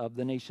lives of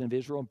the nation of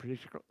Israel in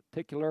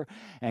particular,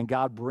 and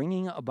God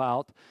bringing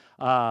about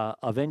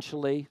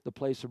eventually the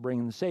place of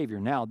bringing the Savior.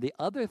 Now, the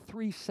other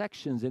 3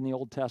 sections in the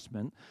Old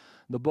Testament,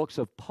 the books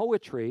of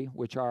poetry,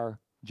 which are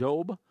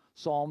Job,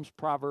 Psalms,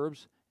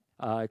 Proverbs,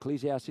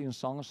 Ecclesiastes, and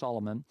Song of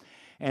Solomon.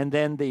 And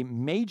then the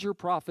major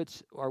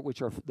prophets,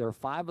 there are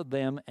 5 of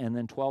them, and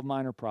then 12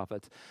 minor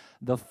prophets.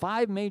 The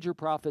 5 major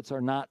prophets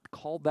are not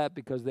called that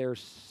because they're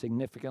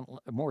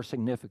more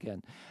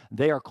significant.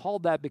 They are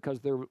called that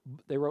because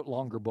they wrote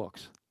longer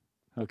books.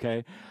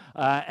 Okay?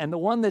 And the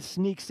one that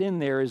sneaks in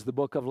there is the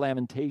book of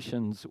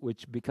Lamentations,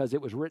 because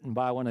it was written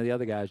by one of the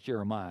other guys,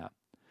 Jeremiah.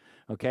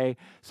 Okay?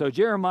 So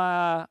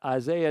Jeremiah,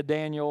 Isaiah,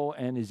 Daniel,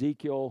 and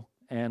Ezekiel,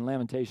 and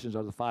Lamentations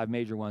are the 5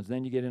 major ones.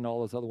 Then you get into all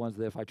those other ones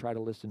that if I try to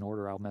list in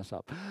order, I'll mess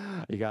up.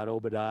 You got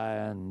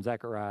Obadiah and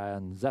Zechariah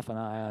and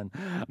Zephaniah and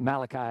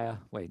Malachi,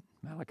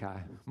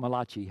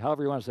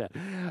 however you want to say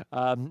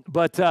it.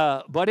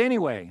 But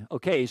anyway,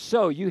 okay,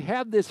 so you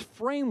have this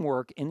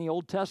framework in the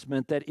Old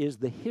Testament that is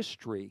the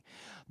history.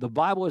 The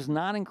Bible is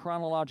not in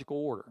chronological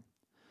order.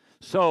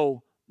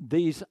 So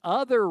these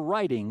other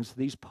writings,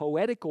 these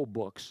poetical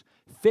books,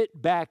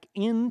 fit back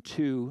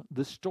into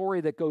the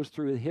story that goes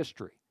through the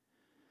history.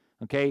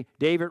 Okay,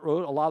 David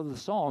wrote a lot of the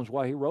Psalms.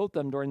 Well, he wrote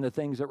them during the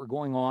things that were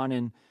going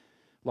on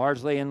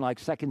largely in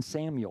like 2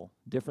 Samuel,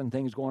 different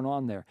things going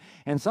on there.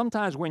 And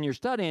sometimes when you're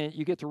studying it,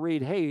 you get to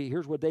read, hey,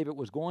 here's what David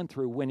was going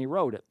through when he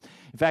wrote it.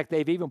 In fact,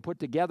 they've even put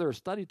together a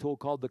study tool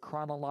called the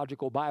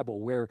Chronological Bible,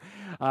 where,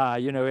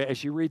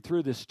 as you read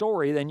through the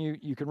story, then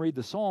you can read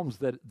the Psalms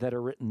that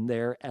are written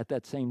there at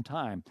that same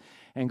time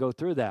and go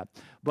through that.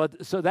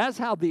 But so that's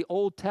how the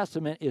Old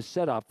Testament is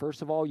set up.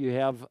 First of all, you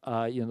have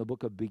the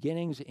book of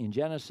beginnings in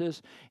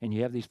Genesis, and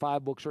you have these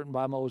 5 books written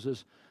by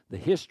Moses, the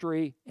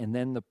history, and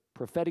then the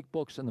prophetic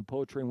books and the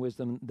poetry and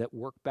wisdom that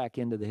work back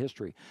into the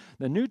history.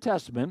 The New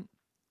Testament,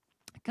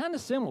 kind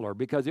of similar,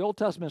 because the Old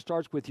Testament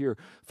starts with your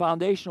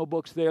foundational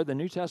books there. The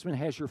New Testament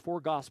has your 4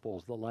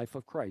 Gospels, the life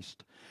of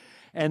Christ.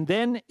 And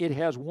then it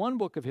has 1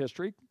 book of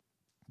history,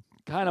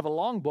 kind of a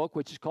long book,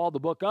 which is called the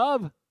book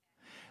of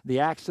the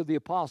Acts of the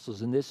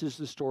Apostles. And this is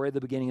the story of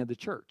the beginning of the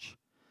church.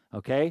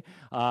 Okay?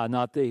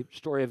 Not the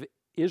story of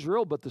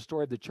Israel, but the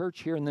story of the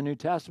church here in the New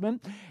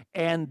Testament.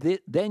 And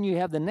then you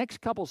have the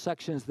next couple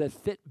sections that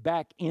fit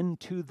back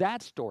into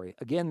that story.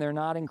 Again, they're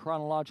not in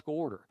chronological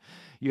order.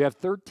 You have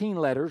 13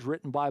 letters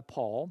written by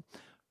Paul,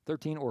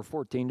 13 or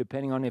 14,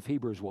 depending on if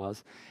Hebrews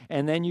was.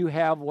 And then you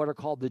have what are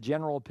called the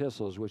general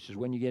epistles, which is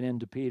when you get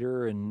into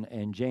Peter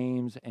and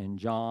James and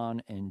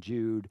John and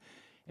Jude.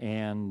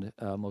 And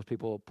most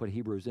people put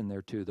Hebrews in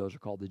there too. Those are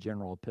called the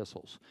general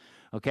epistles.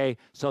 Okay,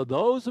 so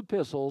those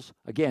epistles,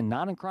 again,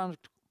 not in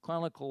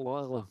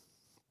chronological,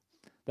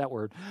 that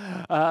word,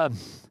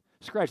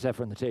 scratch that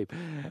from the tape,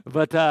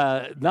 but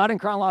not in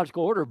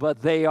chronological order,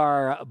 but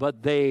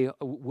they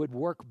would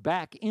work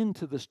back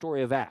into the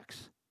story of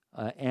Acts.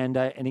 And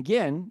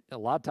again, a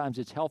lot of times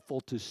it's helpful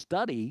to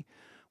study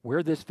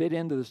where this fit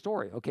into the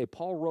story. Okay,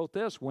 Paul wrote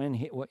this when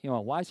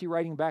why is he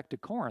writing back to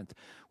Corinth?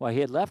 Well, he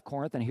had left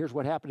Corinth, and here's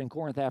what happened in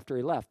Corinth after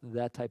he left,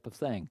 that type of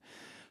thing.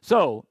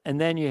 So,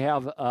 and then you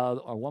have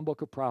 1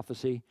 book of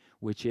prophecy,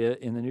 which is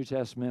in the New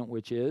Testament,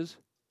 which is,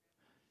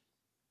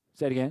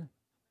 say it again.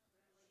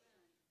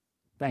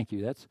 Thank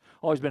you. That's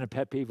always been a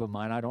pet peeve of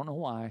mine. I don't know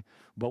why,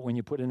 but when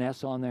you put an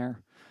S on there,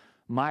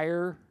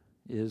 Meyer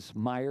is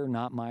Meyer,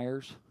 not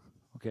Myers.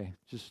 Okay,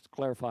 just to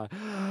clarify.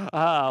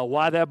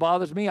 Why that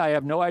bothers me, I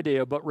have no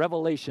idea, but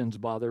Revelations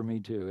bother me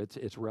too. It's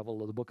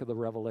the book of the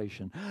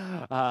Revelation.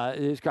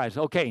 These guys.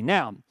 Okay,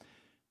 now,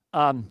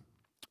 I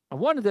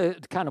wanted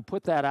to kind of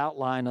put that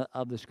outline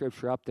of the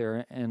scripture up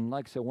there, and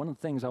like I said, one of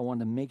the things I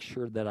wanted to make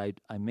sure that I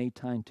made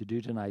time to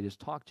do tonight is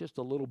talk just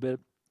a little bit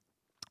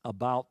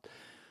about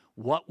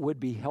what would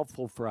be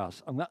helpful for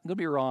us. I'm going to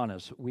be real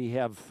honest. We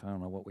have, I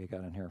don't know what we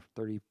got in here,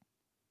 30,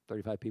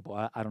 35 people.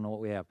 I don't know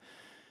what we have.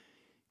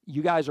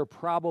 You guys are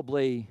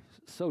probably,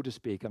 so to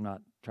speak, I'm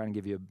not trying to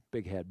give you a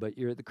big head, but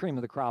you're the cream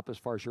of the crop as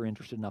far as you're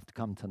interested enough to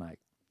come tonight.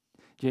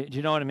 Do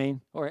you know what I mean?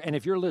 And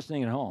if you're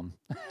listening at home,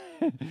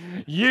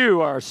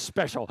 you are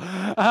special.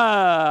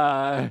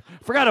 Forgot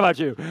about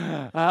you.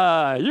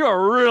 You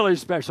are really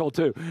special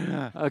too.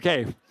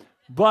 Okay.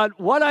 But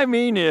what I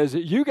mean is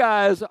you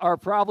guys are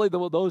probably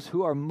those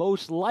who are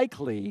most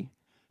likely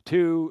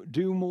to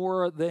do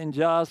more than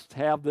just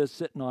have this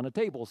sitting on a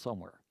table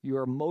somewhere. You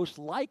are most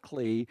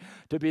likely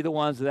to be the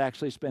ones that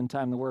actually spend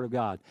time in the Word of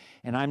God.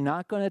 And I'm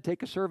not going to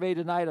take a survey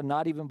tonight. I'm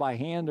not even by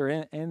hand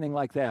or anything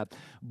like that.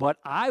 But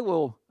I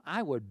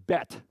would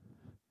bet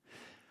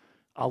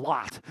a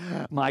lot.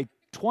 My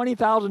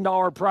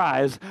 $20,000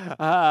 prize,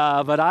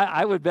 but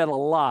I would bet a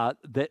lot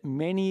that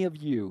many of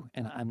you,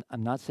 and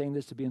I'm not saying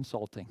this to be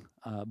insulting,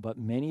 but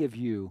many of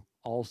you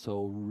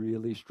also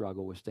really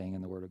struggle with staying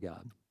in the Word of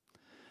God.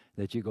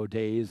 That you go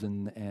days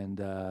and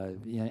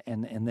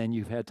then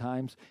you've had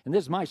times, and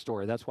this is my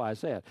story, that's why I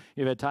say it.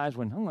 You've had times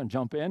when I'm going to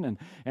jump in and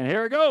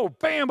here we go,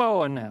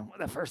 bambo, and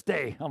the first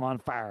day I'm on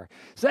fire.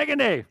 Second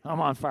day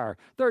I'm on fire.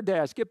 Third day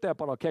I skipped that,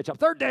 but I'll catch up.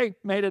 Third day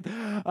made it,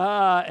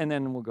 and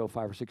then we'll go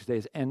 5 or 6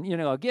 days. And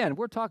again,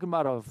 we're talking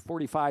about a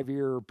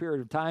 45-year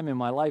period of time in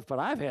my life, but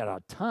I've had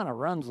a ton of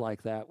runs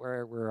like that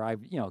where I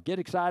get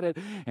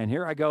excited and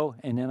here I go,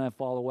 and then I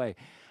fall away.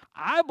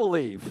 I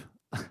believe.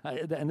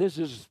 And this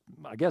is,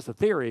 I guess, a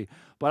theory,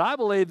 but I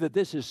believe that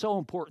this is so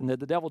important that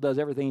the devil does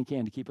everything he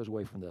can to keep us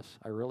away from this.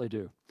 I really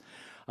do.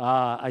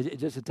 It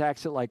just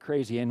attacks it like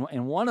crazy. And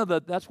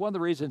that's one of the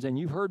reasons, and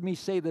you've heard me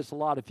say this a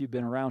lot if you've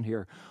been around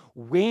here,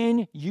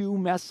 when you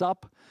mess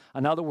up,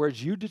 in other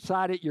words, you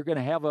decided you're going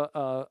to have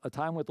a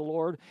time with the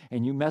Lord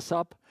and you mess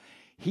up,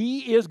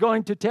 he is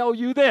going to tell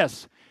you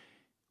this: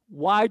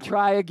 why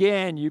try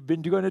again? You've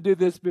been going to do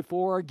this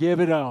before. Give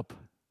it up.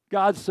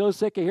 God's so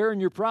sick of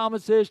hearing your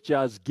promises,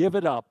 just give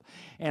it up.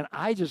 And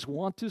I just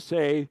want to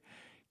say,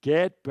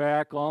 get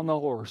back on the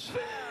horse,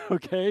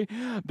 okay?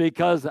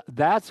 Because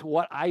that's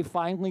what I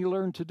finally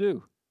learned to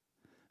do,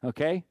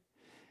 okay?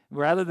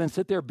 Rather than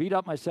sit there, beat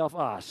up myself,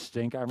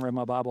 stink, I haven't read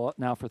my Bible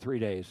now for 3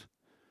 days.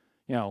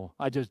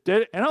 I just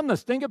did it, and I'm the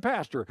stinking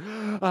pastor.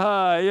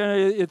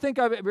 You think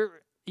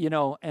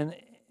and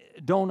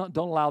don't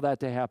allow that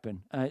to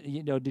happen.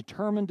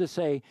 Determined to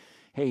say,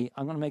 hey,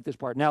 I'm going to make this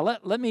part. Now,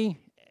 let me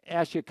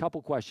ask you a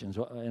couple questions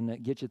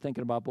and get you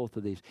thinking about both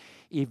of these.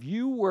 If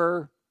you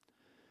were,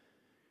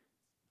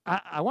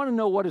 I want to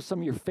know what are some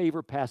of your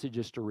favorite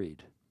passages to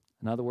read.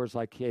 In other words,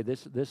 like, hey,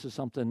 this is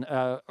something,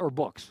 or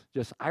books.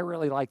 Just, I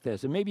really like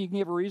this. And maybe you can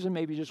give a reason.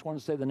 Maybe you just want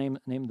to say the name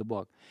of the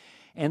book.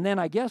 And then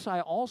I guess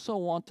I also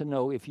want to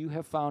know if you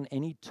have found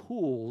any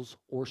tools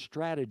or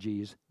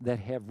strategies that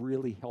have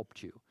really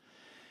helped you.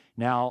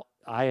 Now,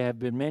 I have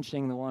been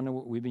mentioning the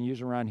one we've been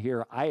using around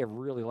here. I have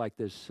really liked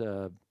this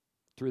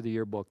through the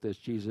yearbook, this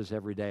Jesus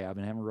Every Day. I've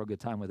been having a real good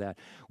time with that.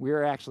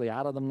 We're actually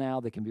out of them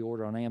now. They can be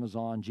ordered on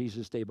Amazon.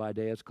 Jesus Day by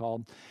Day it's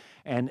called.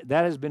 And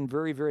that has been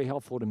very, very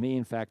helpful to me.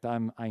 In fact,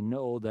 I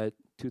know that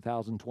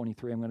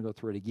 2023 I'm going to go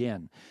through it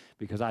again,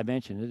 because I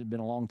mentioned it had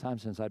been a long time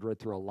since I'd read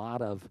through a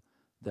lot of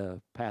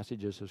the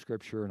passages of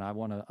Scripture, and I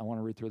want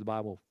to read through the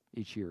Bible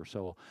each year.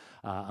 So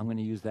I'm going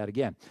to use that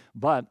again.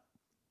 But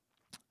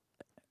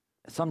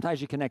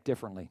sometimes you connect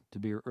differently, to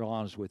be real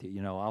honest with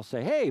you. I'll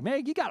say, hey,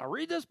 Meg, you got to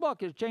read this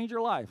book. It'll change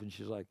your life. And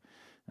she's like,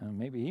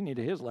 maybe he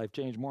needed his life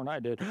changed more than I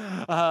did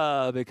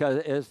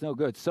because it's no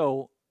good.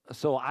 So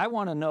I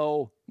want to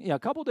know a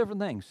couple different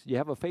things. Do you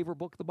have a favorite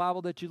book of the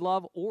Bible that you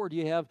love, or do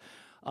you have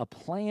a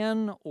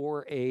plan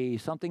or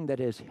something that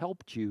has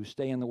helped you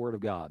stay in the Word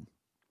of God?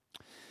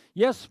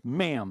 Yes,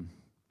 ma'am.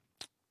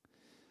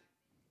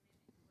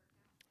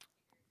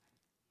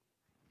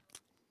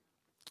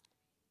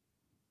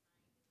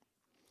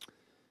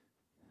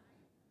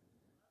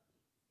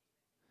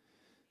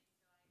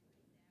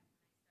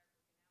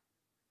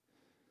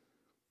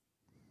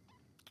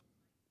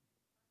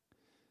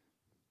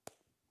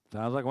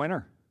 Sounds like a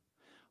winner.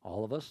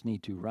 All of us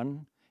need to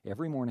run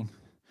every morning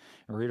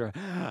and read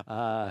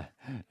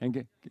and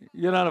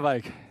get on a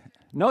bike.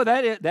 No,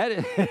 that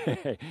is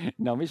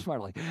no, me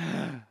smartly.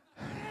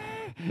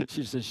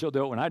 She says she'll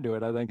do it when I do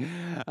it, I think.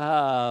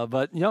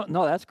 But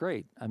no, that's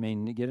great. I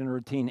mean, you get in a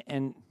routine,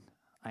 and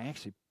I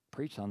actually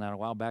preached on that a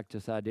while back.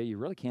 This idea you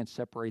really can't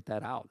separate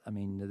that out. I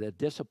mean, the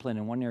discipline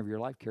in one area of your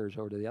life carries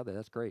over to the other.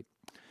 That's great.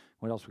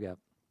 What else we got?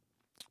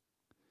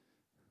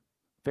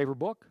 Favorite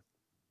book?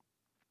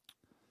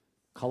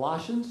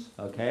 Colossians,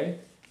 okay.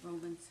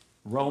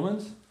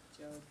 Romans.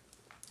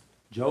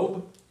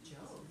 Job.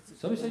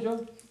 Somebody say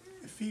Job?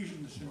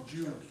 Ephesians and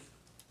Jude.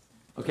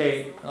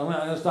 Okay, I'm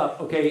going to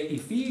stop. Okay,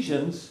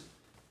 Ephesians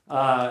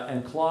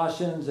and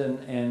Colossians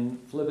and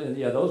Philippians,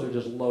 yeah, those are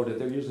just loaded.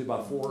 They're usually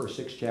about 4 or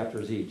 6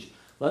 chapters each.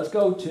 Let's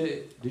go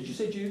to, did you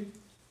say Jude?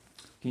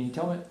 Can you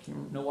tell me, can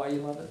you know why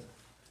you love it?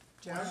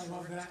 I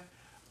love that.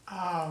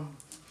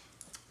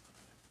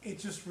 It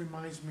just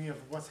reminds me of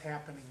what's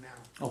happening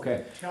now.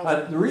 Okay.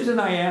 The reason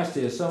I asked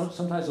is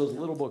sometimes those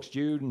little books,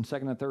 Jude and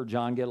 2nd and 3rd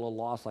John, get a little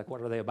lost. Like, what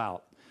are they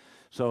about?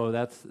 So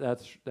that's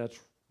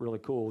really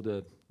cool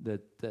that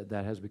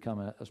has become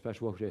a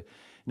special book.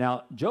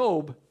 Now,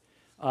 Job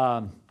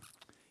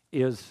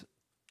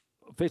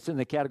fits in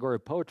the category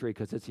of poetry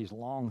because it's these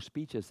long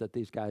speeches that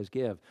these guys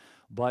give.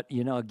 But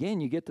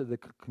again, you get to the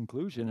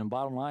conclusion, and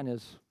bottom line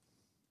is,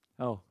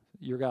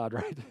 you're God,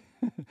 right?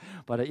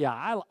 But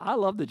yeah, I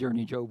love the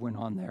journey Job went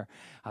on there.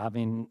 I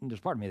mean, there's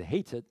part of me that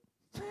hates it,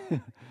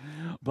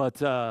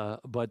 but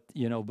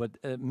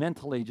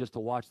mentally, just to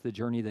watch the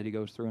journey that he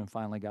goes through, and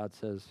finally God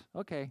says,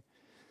 "Okay."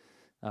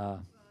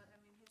 Well,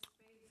 his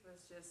faith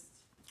was just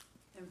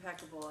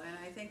impeccable, and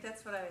I think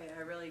that's what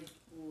I really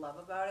love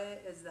about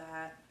it, is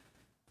that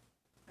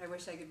I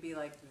wish I could be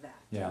like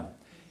that. Yeah,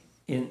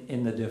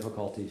 in the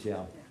difficulties,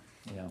 yeah.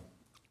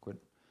 Good.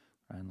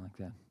 Trying like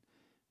that.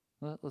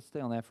 Let's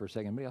stay on that for a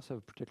second. Anybody else have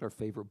a particular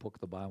favorite book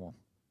of the Bible?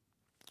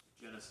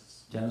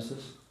 Genesis.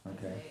 Genesis?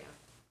 Okay. Isaiah.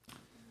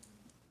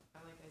 I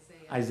like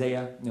Isaiah.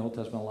 Isaiah, in the Old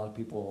Testament, a lot of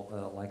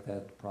people like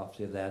that, the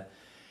prophecy of that.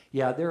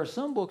 Yeah, there are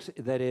some books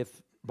that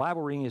if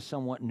Bible reading is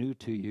somewhat new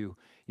to you,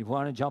 you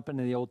want to jump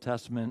into the Old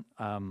Testament,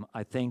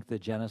 I think the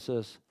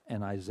Genesis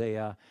and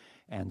Isaiah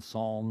and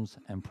Psalms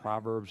and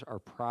Proverbs are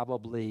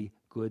probably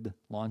good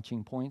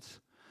launching points.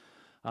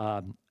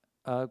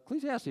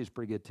 Ecclesiastes is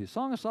pretty good too.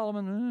 Song of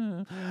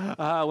Solomon,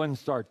 I wouldn't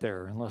start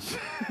there unless,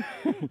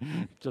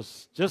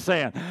 just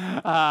saying,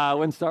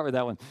 wouldn't start with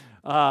that one.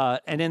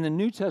 And in the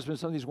New Testament,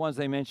 some of these ones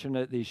they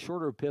mentioned, these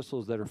shorter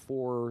epistles that are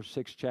 4 or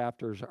 6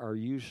 chapters are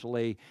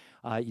usually,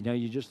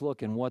 you just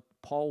look, and what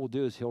Paul will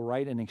do is he'll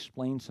write and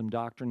explain some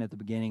doctrine at the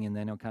beginning, and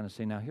then he'll kind of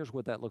say, now here's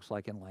what that looks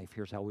like in life.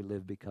 Here's how we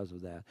live because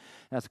of that.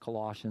 That's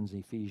Colossians,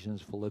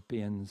 Ephesians,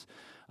 Philippians,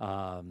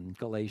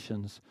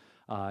 Galatians.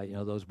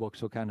 Those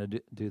books will kind of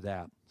do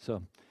that.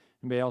 So,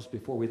 anybody else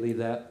before we leave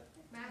that?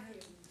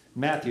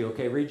 Matthew.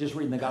 Okay, just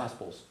reading the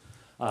Gospels.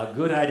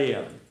 Good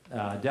idea.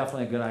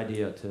 Definitely a good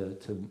idea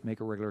to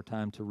make a regular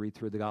time to read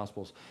through the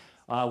Gospels.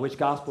 Which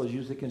Gospel is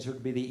usually considered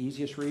to be the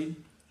easiest read?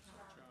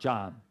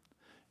 John.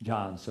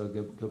 So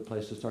good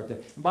place to start there.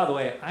 And by the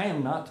way, I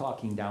am not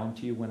talking down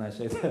to you when I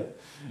say that.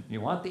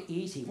 You want the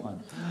easy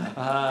one.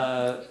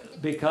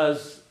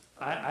 Because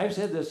I've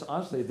said this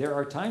honestly, there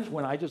are times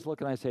when I just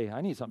look and I say,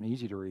 I need something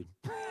easy to read.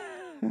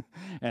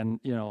 And,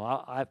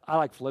 I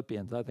like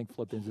Philippians. I think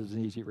Philippians is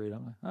an easy read.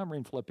 I'm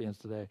reading Philippians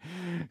today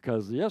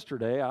because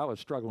yesterday I was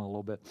struggling a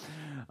little bit.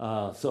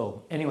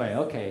 So anyway,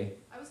 okay.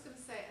 I was going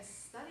to say a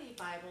study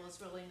Bible is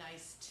really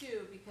nice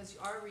too because you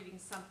are reading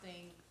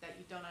something that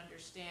you don't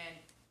understand.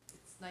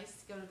 It's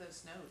nice to go to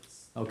those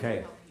notes. Okay.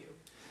 It'll help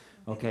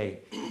you. Okay.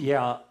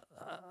 Yeah.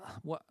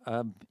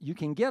 You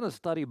can get a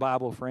study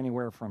Bible for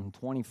anywhere from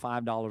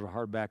 $25 a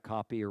hardback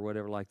copy or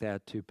whatever like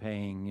that to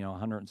paying,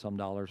 $100 and some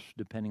dollars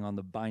depending on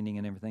the binding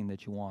and everything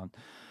that you want.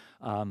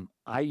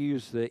 I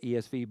use the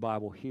ESV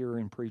Bible here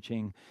in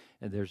preaching,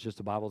 and there's just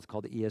a Bible. It's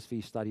called the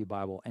ESV Study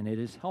Bible, and it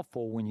is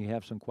helpful when you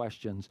have some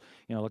questions.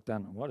 Look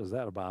down, what is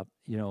that about?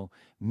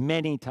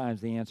 Many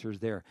times the answer is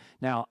there.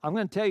 Now, I'm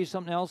going to tell you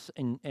something else,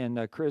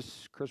 and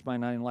Chris might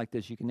not even like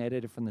this. You can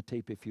edit it from the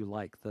tape if you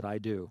like, that I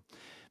do.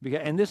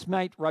 And this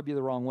might rub you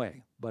the wrong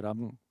way, but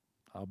I'm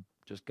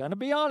just going to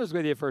be honest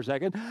with you for a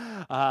second.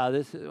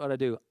 This is what I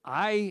do.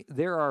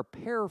 There are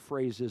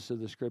paraphrases of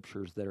the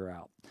scriptures that are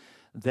out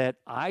that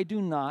I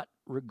do not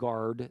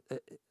regard.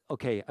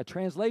 A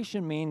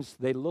translation means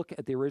they look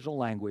at the original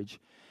language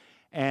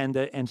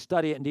and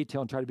study it in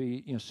detail and try to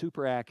be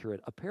super accurate.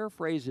 A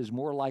paraphrase is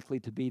more likely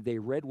to be they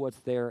read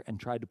what's there and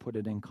tried to put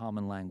it in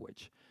common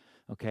language.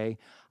 Okay,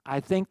 I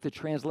think the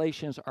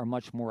translations are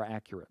much more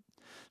accurate.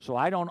 So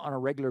I don't, on a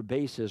regular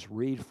basis,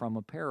 read from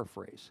a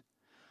paraphrase.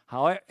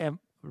 However, and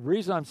the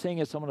reason I'm saying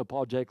is someone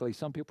apologetically,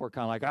 some people are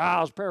kind of like,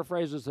 those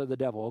paraphrases are the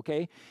devil.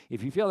 Okay,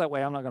 if you feel that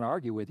way, I'm not going to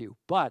argue with you.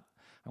 But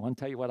I want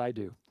to tell you what I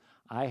do.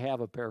 I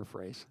have a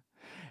paraphrase.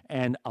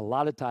 And a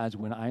lot of times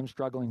when I'm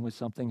struggling with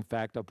something, in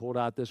fact, I pulled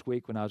out this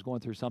week when I was going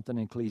through something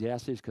in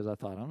Ecclesiastes because I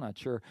thought, I'm not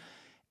sure.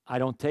 I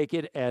don't take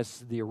it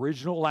as the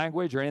original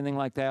language or anything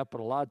like that,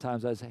 but a lot of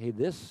times I say, hey,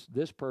 this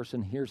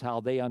person, here's how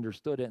they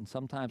understood it. And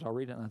sometimes I'll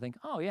read it and I think,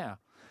 oh, yeah,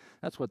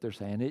 that's what they're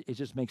saying. It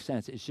just makes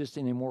sense. It's just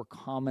in a more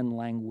common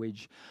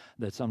language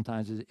that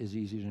sometimes is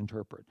easy to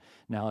interpret.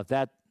 Now, if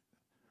that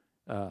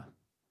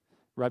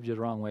rubs you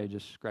the wrong way,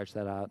 just scratch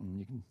that out and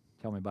you can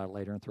tell me about it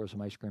later and throw some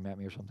ice cream at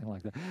me or something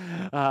like that.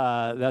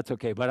 That's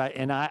okay. But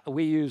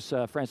we use,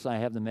 Francis and I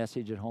have the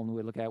Message at home that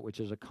we look at, which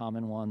is a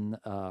common one,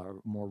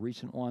 more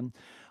recent one.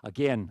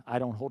 Again, I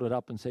don't hold it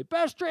up and say,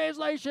 best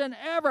translation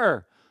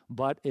ever.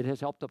 But it has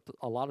helped up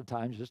a lot of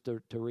times just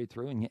to read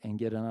through and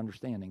get an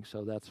understanding.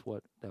 So that's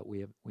what we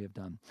have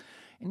done.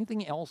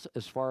 Anything else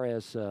as far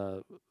as,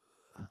 I'm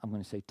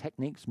going to say,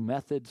 techniques,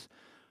 methods,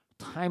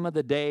 time of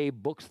the day,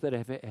 books that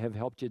have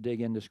helped you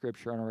dig into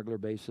Scripture on a regular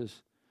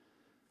basis?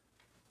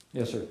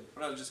 Yes, sir.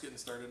 When I was just getting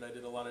started, I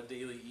did a lot of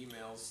daily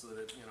emails so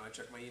that, I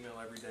check my email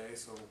every day.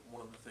 So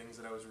one of the things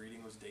that I was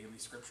reading was daily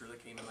scripture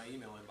that came in my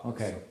email inbox.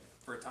 Okay. So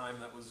for a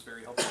time, that was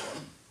very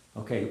helpful.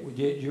 Okay.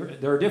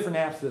 There are different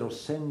apps that'll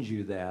send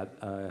you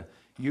that.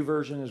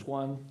 YouVersion is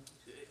one.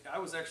 I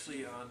was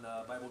actually on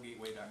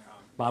BibleGateway.com.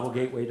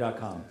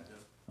 BibleGateway.com.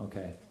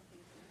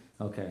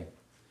 Okay.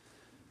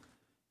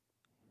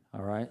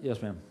 All right.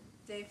 Yes, ma'am.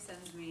 Dave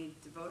sends me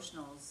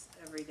devotionals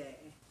every day.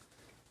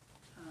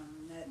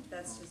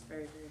 That's just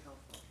very, very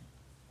helpful.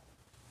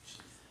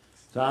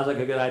 Sounds like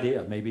a good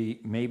idea.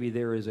 Maybe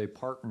there is a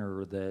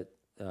partner that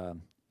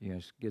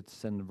gets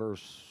send a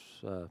verse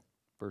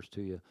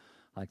to you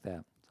like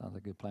that. Sounds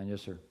like a good plan.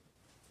 Yes, sir.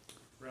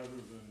 Rather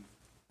than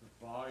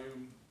the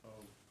volume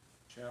of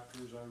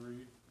chapters I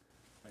read,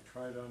 I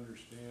try to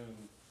understand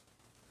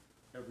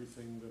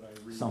everything that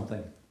I read.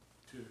 Something.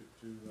 To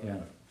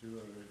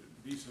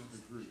a decent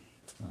degree.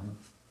 Uh-huh.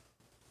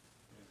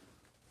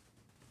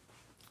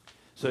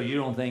 So you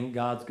don't think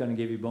God's going to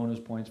give you bonus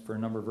points for a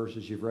number of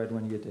verses you've read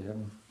when you get to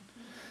heaven?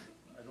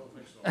 I don't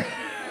think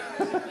so.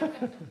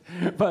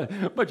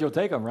 but you'll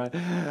take them, right?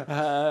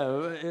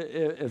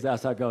 If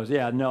that's how it goes.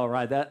 Yeah, no,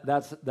 right.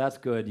 That's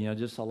good. You know,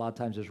 just a lot of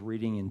times just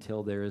reading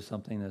until there is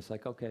something that's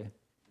like, okay,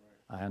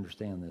 I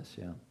understand this.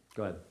 Yeah.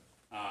 Go ahead.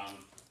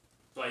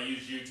 So I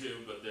use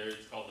YouTube, but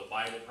it's called the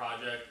Bible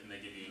Project, and they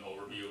give you an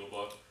overview of a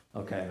book.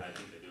 Okay. I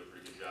think they do a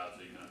pretty good job,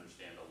 so you can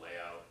understand the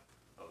layout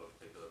of a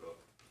particular book.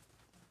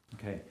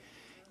 Okay.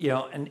 You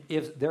know, and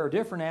if there are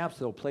different apps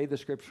that'll play the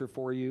scripture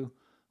for you,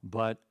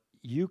 but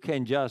you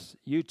can just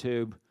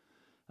YouTube,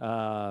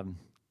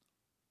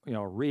 you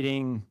know,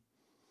 reading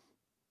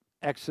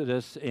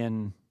Exodus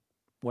in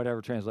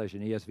whatever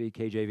translation, ESV,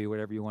 KJV,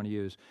 whatever you want to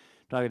use,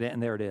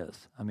 and there it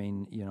is. I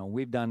mean, you know,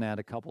 we've done that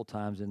a couple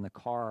times in the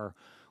car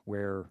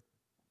where,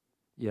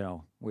 you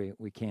know,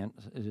 we can't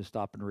just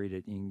stop and read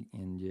it, and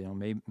you know,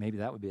 maybe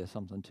that would be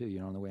something too, you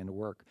know, on the way into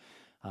work.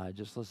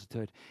 Just listen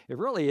to it. It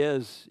really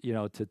is, you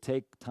know, to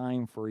take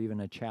time for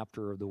even a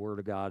chapter of the Word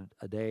of God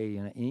a day,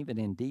 and even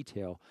in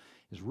detail,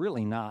 is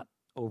really not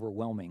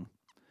overwhelming.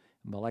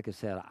 But like I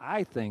said,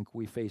 I think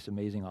we face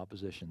amazing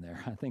opposition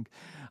there. I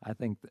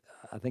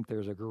think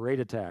there's a great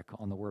attack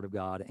on the Word of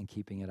God and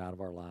keeping it out of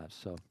our lives.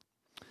 So,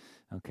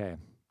 okay.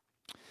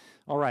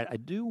 All right, I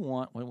do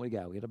want, what do we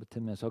got? We got about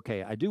 10 minutes.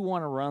 Okay, I do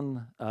want to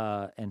run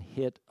and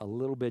hit a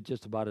little bit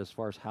just about as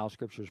far as how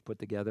Scripture is put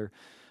together.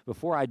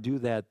 Before I do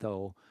that,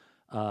 though,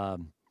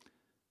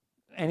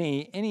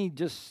 any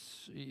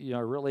just, you know,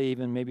 really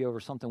even maybe over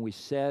something we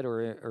said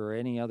or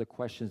any other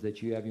questions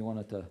that you have you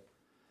wanted to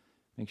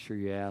make sure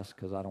you ask,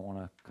 because I don't want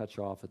to cut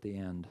you off at the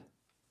end.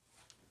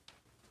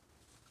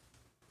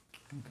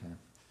 Okay.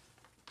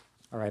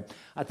 All right.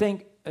 I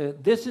think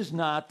this is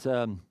not,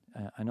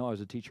 I know I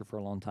was a teacher for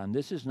a long time.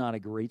 This is not a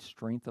great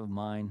strength of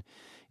mine,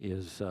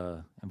 is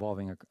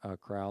involving a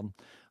crowd.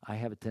 I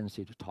have a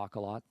tendency to talk a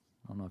lot.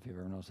 I don't know if you've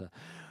ever noticed that.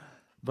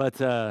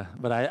 But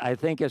I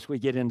think as we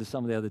get into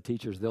some of the other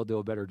teachers, they'll do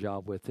a better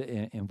job with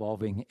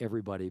involving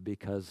everybody,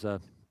 because,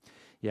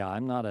 yeah,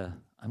 I'm not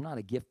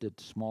a gifted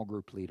small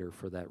group leader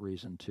for that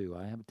reason too.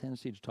 I have a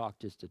tendency to talk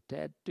just a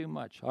tad too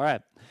much. All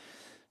right,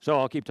 so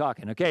I'll keep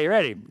talking. Okay, you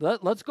ready?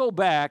 Let's go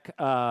back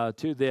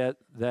to that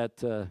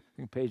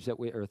page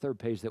that third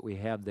page that we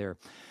have there.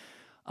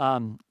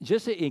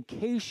 Just in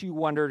case you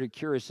wondered or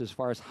curious as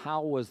far as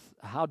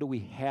how do we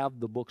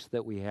have the books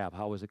that we have?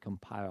 How was it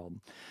compiled?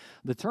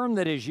 The term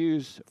that is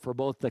used for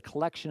both the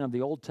collection of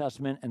the Old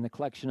Testament and the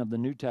collection of the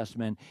New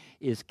Testament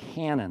is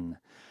canon.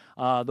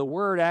 The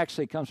word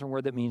actually comes from a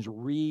word that means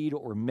reed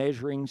or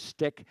measuring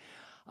stick.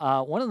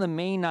 One of the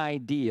main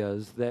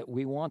ideas that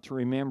we want to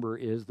remember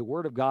is the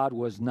Word of God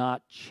was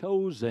not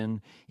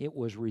chosen, it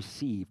was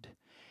received.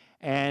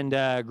 And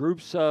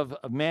groups of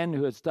men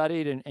who had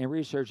studied and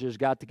researchers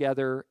got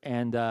together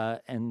and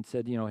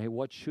said, you know, hey,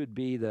 what should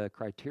be the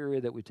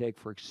criteria that we take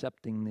for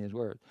accepting these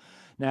words?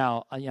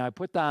 Now, you know, I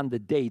put down the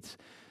dates.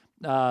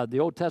 The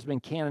Old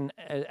Testament canon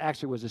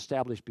actually was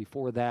established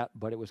before that,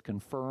 but it was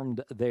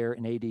confirmed there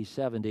in AD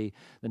 70.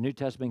 The New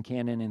Testament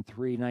canon in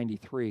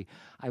 393.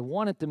 I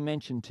wanted to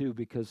mention, too,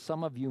 because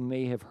some of you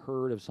may have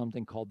heard of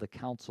something called the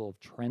Council of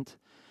Trent,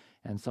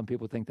 and some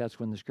people think that's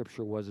when the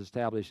Scripture was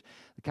established.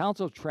 The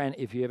Council of Trent,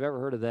 if you have ever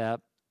heard of that,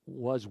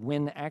 was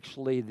when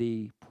actually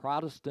the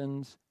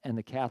Protestants and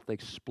the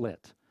Catholics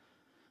split.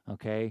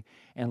 Okay,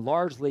 and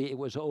largely it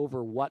was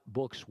over what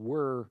books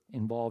were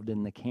involved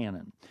in the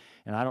canon.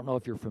 And I don't know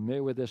if you're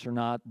familiar with this or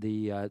not.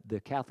 The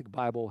Catholic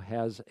Bible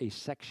has a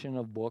section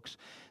of books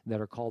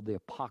that are called the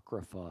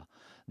Apocrypha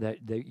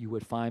that you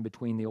would find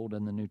between the Old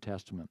and the New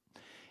Testament.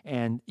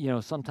 And, you know,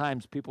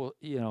 sometimes people,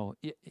 you know,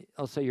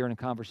 I'll say you're in a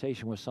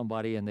conversation with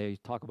somebody and they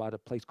talk about a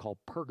place called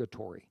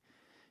purgatory.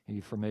 Are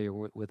you familiar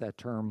with that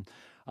term?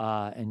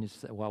 And you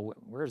say, well,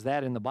 where's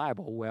that in the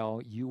Bible?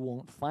 Well, you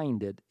won't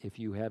find it if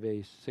you have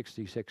a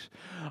 66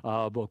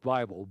 book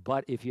Bible.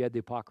 But if you had the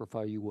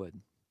Apocrypha, you would.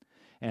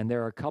 And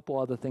there are a couple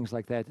other things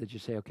like that that you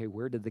say, okay,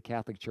 where did the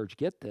Catholic Church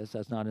get this?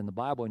 That's not in the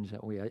Bible. And you say,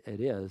 oh, yeah, it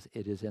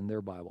is in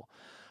their Bible.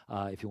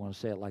 If you want to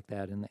say it like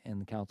that in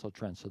the Council of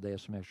Trent. So they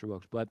have some extra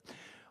books.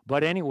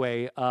 But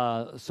anyway,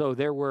 so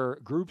there were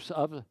groups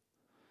of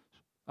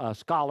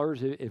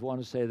scholars, if you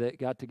want to say, that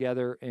got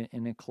together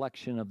in a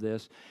collection of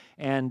this.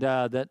 And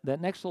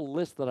that next little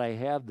list that I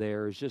have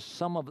there is just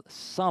some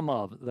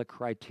of the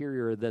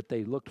criteria that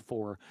they looked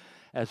for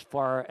as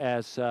far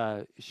as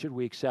should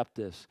we accept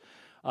this.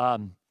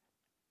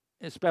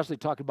 Especially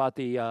talking about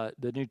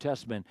the New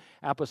Testament.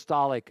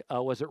 Apostolic,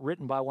 was it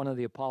written by one of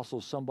the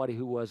apostles, somebody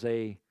who was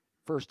a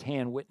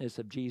first-hand witness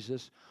of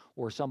Jesus,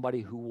 or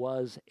somebody who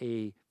was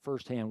a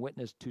first-hand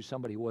witness to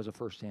somebody who was a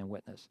first-hand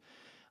witness?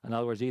 In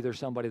other words, either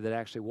somebody that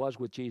actually was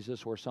with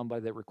Jesus or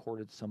somebody that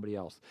recorded somebody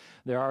else.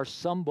 There are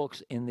some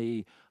books in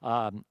the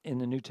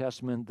New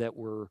Testament that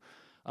were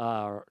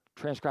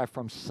transcribed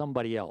from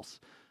somebody else.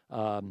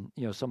 You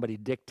know, somebody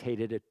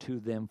dictated it to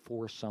them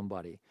for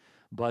somebody.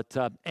 But,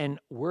 and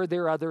were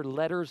there other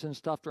letters and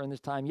stuff during this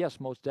time? Yes,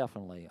 most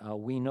definitely.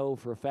 We know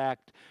for a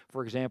fact,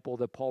 for example,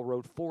 that Paul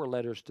wrote 4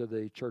 letters to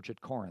the church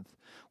at Corinth.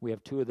 We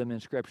have 2 of them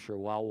in Scripture.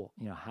 Well,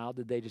 how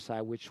did they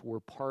decide which were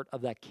part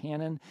of that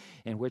canon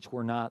and which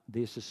were not?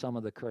 This is some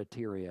of the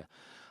criteria.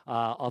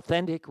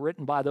 Authentic,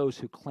 written by those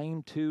who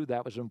claimed to,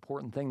 that was an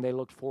important thing they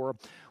looked for.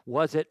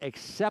 Was it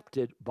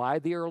accepted by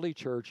the early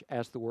church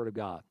as the Word of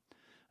God?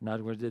 In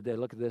other words, did they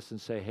look at this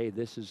and say, hey,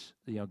 this is,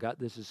 God,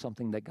 this is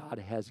something that God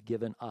has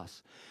given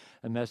us?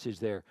 A message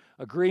there.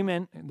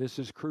 Agreement, this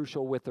is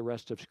crucial with the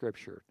rest of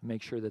Scripture, to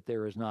make sure that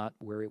there is not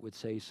where it would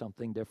say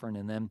something different.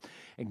 And then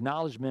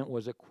acknowledgement,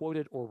 was it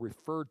quoted or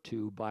referred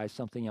to by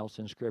something else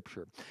in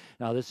Scripture?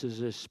 Now, this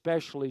is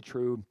especially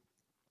true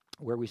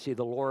where we see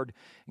the Lord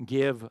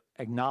give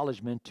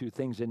acknowledgement to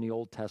things in the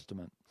Old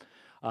Testament,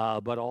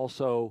 but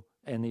also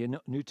in the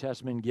New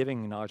Testament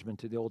giving acknowledgement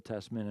to the Old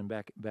Testament and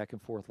back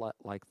and forth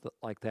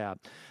like that.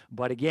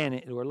 But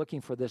again, we're looking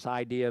for this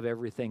idea of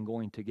everything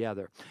going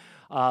together.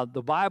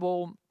 The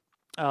Bible,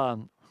 I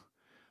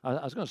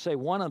was going to say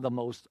one of the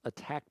most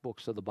attacked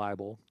books of the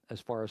Bible, as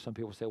far as some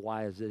people say,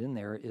 why is it in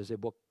there, is a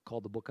book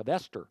called the Book of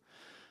Esther.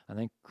 I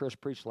think Chris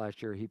preached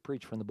last year. He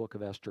preached from the Book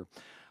of Esther.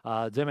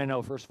 Does anybody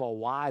know, first of all,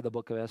 why the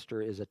Book of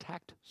Esther is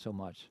attacked so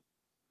much?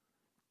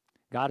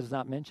 God is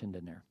not mentioned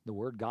in there. The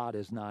word God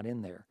is not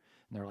in there.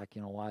 And they're like,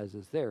 why is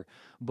this there?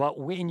 But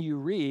when you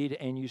read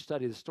and you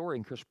study the story,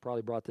 and Chris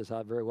probably brought this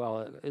out very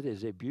well, it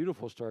is a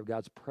beautiful story of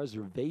God's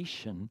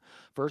preservation,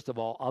 first of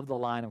all, of the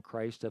line of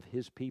Christ, of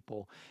his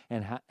people,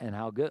 and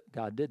how good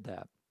God did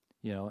that.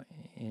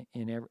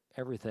 In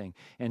everything.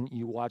 And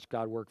you watch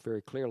God work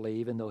very clearly,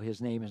 even though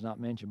his name is not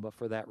mentioned, but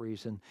for that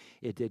reason,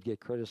 it did get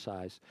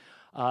criticized.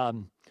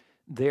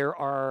 There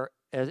are,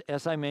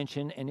 as I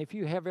mentioned, and if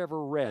you have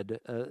ever read,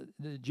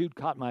 Jude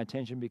caught my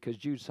attention because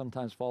Jude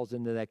sometimes falls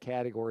into that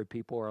category.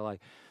 People are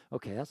like,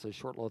 okay, that's a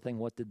short little thing.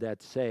 What did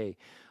that say?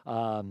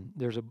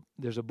 There's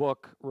a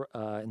book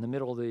in the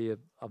middle of the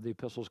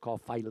epistles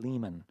called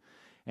Philemon.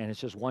 And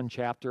it's just one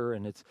chapter,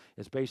 and it's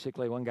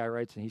basically one guy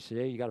writes, and he said,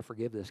 hey, you got to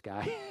forgive this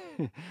guy.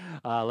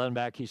 Let him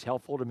back. He's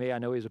helpful to me. I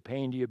know he's a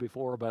pain to you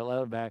before, but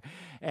let him back.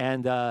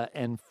 And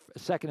 2nd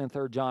and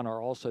 3rd John are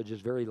also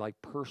just very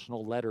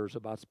personal letters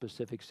about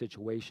specific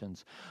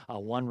situations.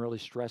 One really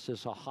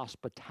stresses a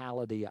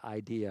hospitality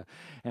idea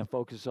and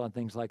focuses on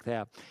things like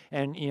that.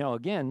 And,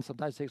 again,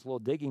 sometimes it takes a little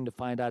digging to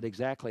find out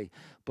exactly.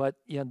 But,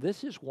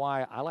 this is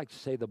why I like to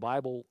say the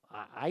Bible,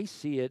 I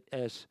see it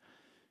as,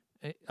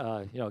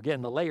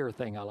 again, the layer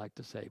thing I like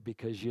to say,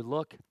 because you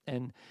look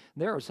and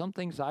there are some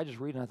things I just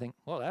read and I think,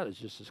 well, that is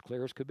just as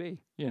clear as could be.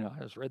 I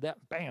just read that,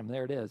 bam,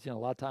 there it is. A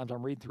lot of times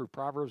I'm reading through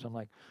Proverbs, I'm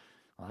like,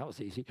 well, that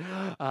was easy,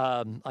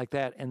 like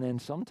that. And then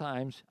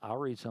sometimes I'll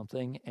read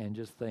something and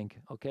just think,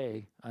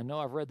 okay, I know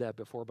I've read that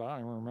before, but I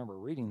don't even remember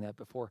reading that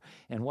before.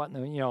 And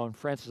and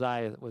Francis and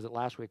I, was it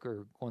last week, we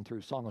were going through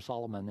Song of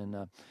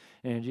Solomon,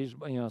 and Jesus,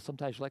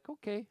 sometimes you're like,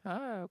 okay,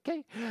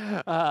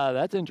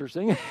 that's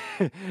interesting.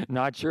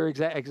 Not sure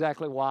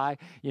exactly why.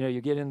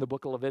 You get in the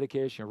book of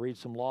Leviticus, you read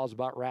some laws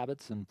about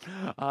rabbits and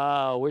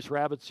which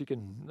rabbits you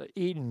can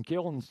eat and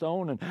kill and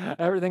stone and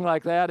everything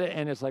like that.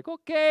 And it's like,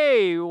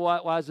 okay,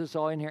 why is this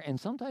all in here? And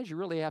sometimes you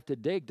really have to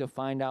dig to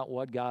find out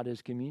what God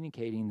is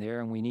communicating there,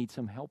 and we need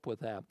some help with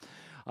that.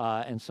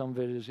 And some of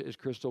it is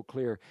crystal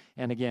clear.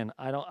 And again,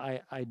 I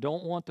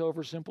don't want to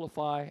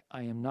oversimplify.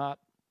 I am not,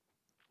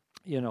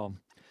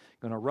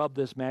 going to rub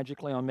this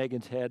magically on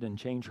Megan's head and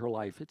change her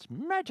life. It's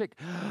magic,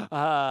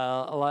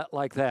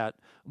 like that.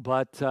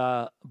 But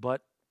the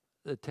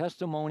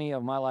testimony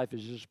of my life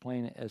is just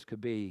plain as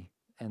could be,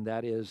 and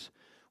that is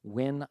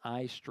when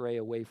I stray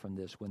away from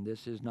this, when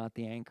this is not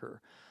the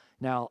anchor.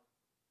 Now,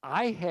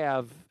 I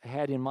have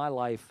had in my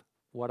life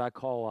what I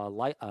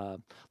call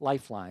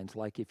lifelines.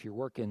 Like if you're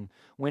working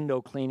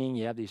window cleaning,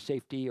 you have these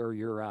safety, or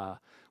you're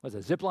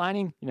zip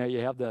lining. You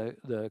have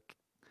the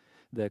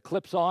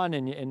clips on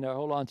and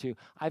hold on to.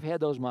 I've had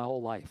those my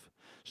whole life.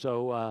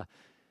 So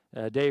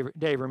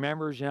Dave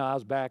remembers, I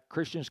was back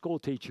Christian school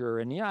teacher,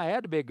 and I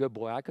had to be a good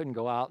boy. I couldn't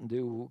go out and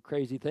do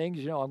crazy things.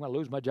 I'm going to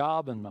lose my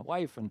job and my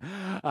wife and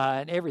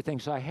everything.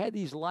 So I had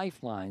these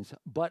lifelines,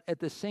 but at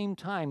the same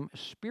time,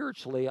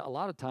 spiritually, a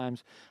lot of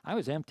times I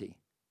was empty.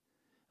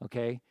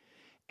 Okay,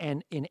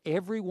 and in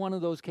every one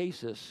of those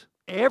cases,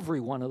 this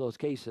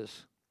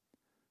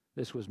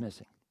was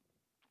missing.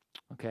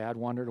 Okay, I'd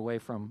wandered away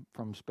from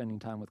spending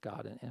time with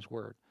God and His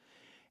Word.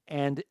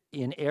 And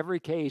in every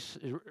case,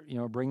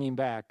 bringing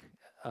back,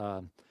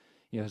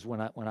 is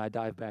when I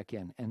dive back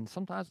in. And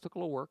sometimes it took a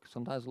little work,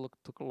 sometimes it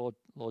took a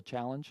little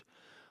challenge,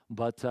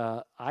 but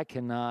I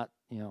cannot,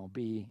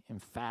 be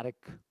emphatic,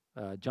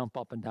 jump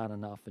up and down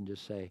enough and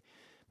just say,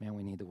 man,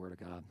 we need the Word of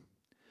God.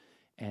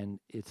 And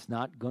it's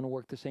not going to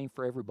work the same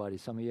for everybody.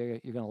 Some of you,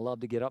 you're going to love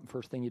to get up, and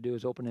first thing you do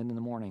is open it in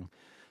the morning.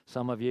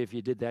 Some of you, if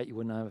you did that, you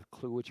wouldn't have a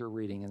clue what you're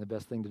reading. And the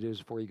best thing to do is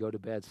before you go to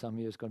bed. Some of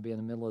you, it's going to be in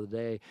the middle of the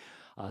day.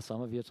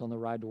 Some of you, it's on the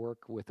ride to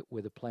work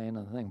with a plan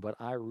and the thing. But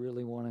I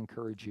really want to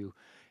encourage you.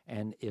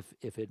 And if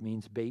it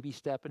means baby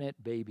step it.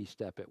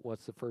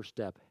 What's the first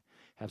step?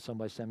 Have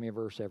somebody send me a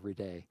verse every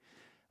day.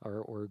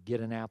 or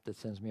get an app that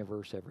sends me a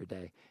verse every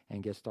day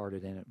and get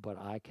started in it. But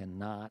I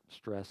cannot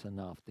stress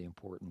enough the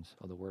importance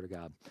of the Word of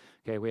God.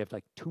 Okay, we have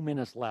like 2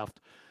 minutes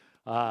left.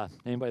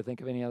 Anybody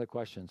think of any other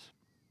questions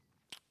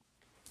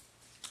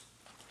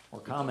or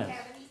comments? Do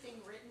you have anything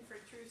written for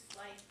Truth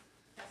Life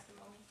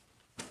Testimony?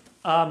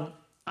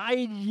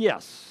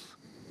 Yes.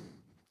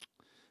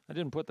 I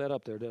didn't put that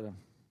up there, did I?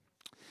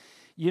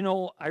 You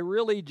know, I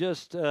really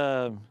just,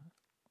 you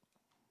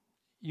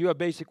have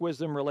basic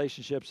wisdom,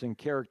 relationships, and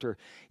character.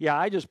 Yeah,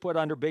 I just put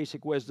under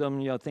basic wisdom,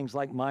 you know, things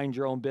like mind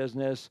your own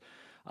business.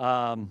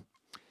 What's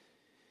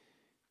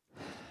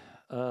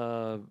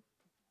that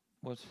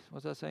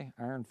say?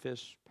 Iron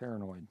fist,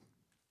 paranoid.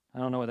 I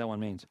don't know what that one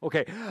means.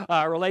 Okay,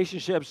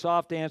 relationships,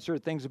 soft answer,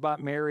 things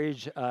about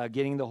marriage,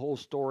 getting the whole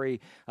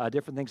story,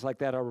 different things like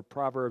that are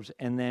Proverbs.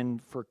 And then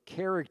for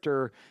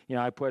character, you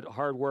know, I put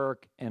hard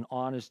work and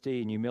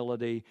honesty and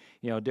humility,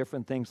 you know,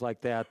 different things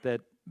like that. That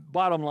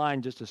bottom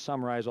line, just to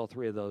summarize all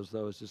three of those,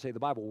 is to say the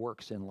Bible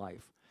works in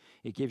life.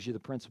 It gives you the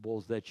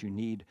principles that you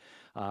need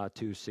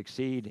to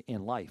succeed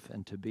in life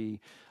and to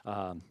be,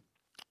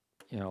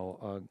 you know,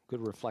 a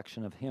good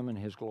reflection of Him and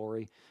His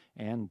glory,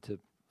 and to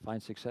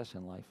find success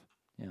in life.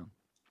 Yeah.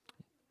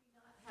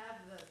 Have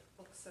the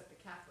books that the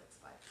Catholics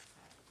Bibles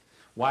have.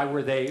 Why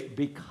were they?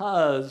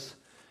 Because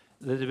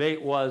the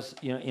debate was,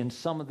 you know, in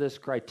some of this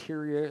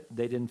criteria,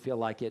 they didn't feel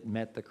like it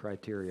met the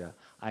criteria.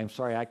 I'm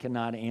sorry, I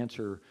cannot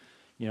answer,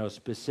 you know,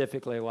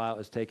 specifically why it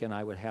was taken.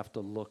 I would have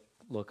to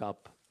look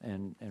up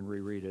and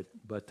reread it.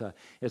 But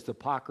it's the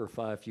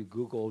Apocrypha. If you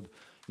Googled,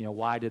 you know,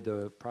 why did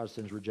the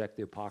Protestants reject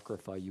the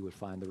Apocrypha, you would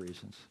find the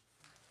reasons.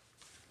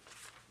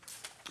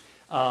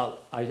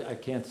 I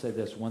can't say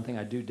this. One thing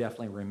I do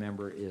definitely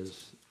remember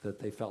is that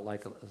they felt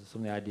like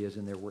some of the ideas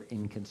in there were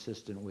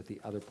inconsistent with the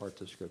other parts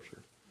of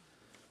Scripture.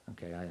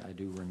 Okay, I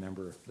do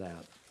remember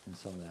that and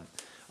some of that.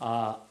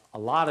 A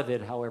lot of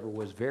it, however,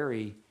 was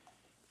very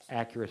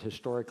accurate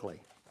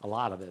historically. A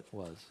lot of it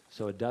was.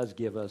 So it does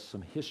give us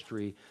some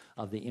history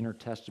of the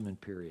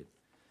Intertestament period.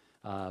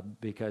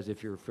 Because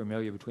if you're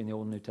familiar between the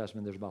Old and New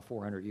Testament, there's about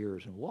 400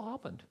 years. And what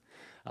happened?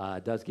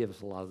 It does give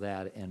us a lot of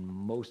that, and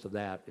most of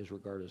that is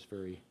regarded as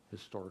very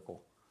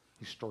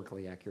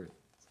historically accurate.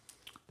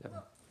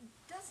 Well,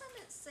 doesn't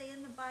it say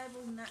in the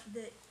Bible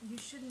that you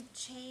shouldn't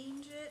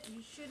change it,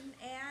 you shouldn't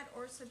add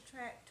or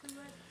subtract to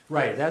it?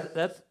 Right,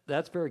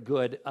 that's very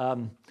good.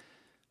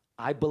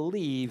 I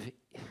believe,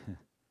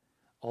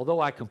 although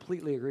I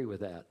completely agree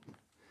with that,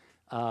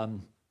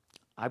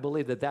 I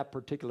believe that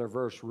particular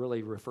verse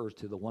really refers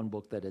to the one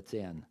book that it's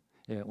in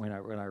when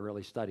I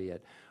really study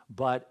it.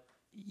 But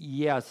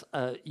yes,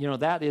 you know,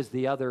 that is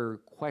the other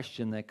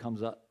question that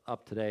comes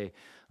up today.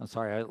 I'm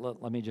sorry,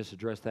 let me just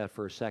address that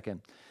for a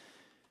second.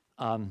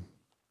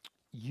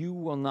 You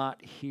will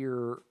not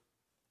hear,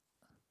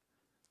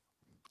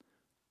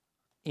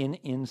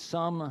 in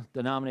some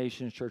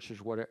denominations,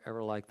 churches,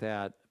 whatever like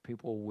that,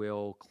 people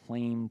will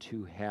claim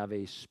to have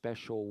a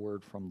special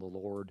word from the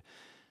Lord.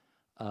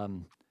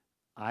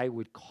 I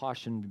would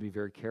caution to be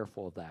very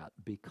careful of that,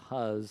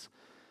 because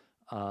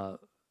I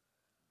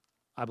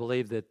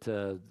believe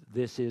that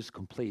this is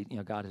complete. You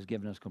know, God has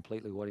given us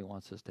completely what He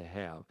wants us to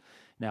have.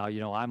 Now, you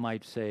know, I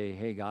might say,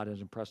 hey, God has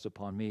impressed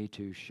upon me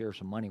to share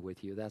some money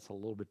with you. That's a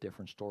little bit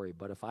different story.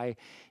 But if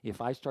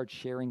I start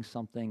sharing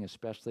something,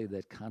 especially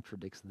that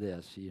contradicts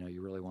this, you know,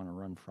 you really want to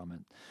run from it.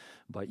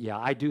 But yeah,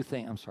 I do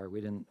think, I'm sorry,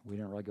 we didn't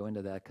really go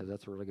into that, because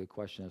that's a really good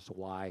question as to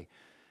why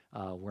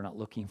we're not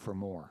looking for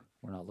more.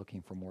 We're not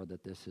looking for more,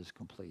 that this is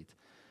complete.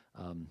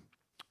 So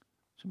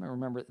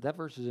remember, that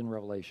verse is in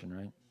Revelation,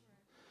 right?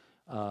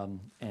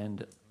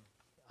 And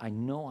I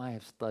know I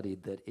have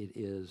studied that it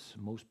is,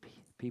 most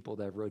people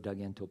that have really dug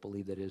into it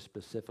believe that it is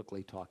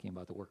specifically talking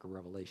about the work of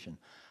Revelation.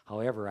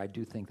 However, I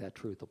do think that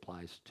truth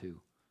applies to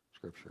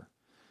Scripture.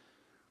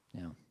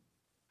 Yeah.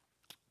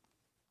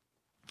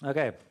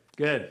 Okay,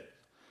 good.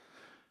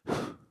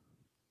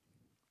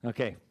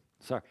 Okay,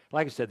 sorry.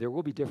 Like I said, there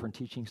will be different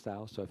teaching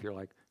styles, so if you're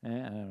like,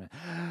 we'll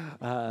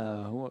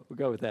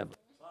go with that.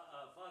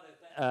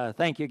 Father,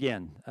 thank you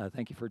again.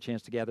 Thank you for a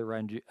chance to gather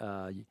around you.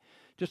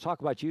 Just talk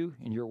about you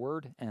and your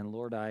word. And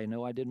Lord, I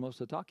know I did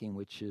most of the talking,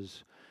 which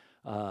is,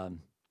 I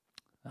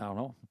don't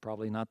know,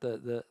 probably not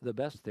the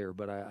best there,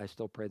 but I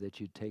still pray that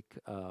you take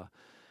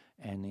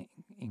and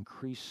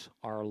increase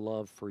our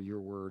love for your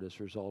word as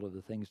a result of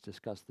the things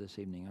discussed this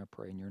evening. I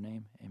pray in your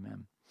name.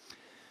 Amen.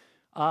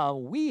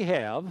 We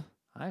have,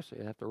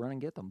 actually I have to run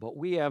and get them, but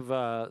we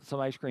have some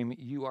ice cream.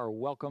 You are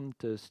welcome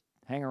to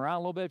hang around a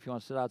little bit if you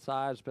want to sit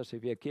outside, especially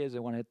if you have kids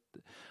that want to hit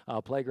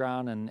the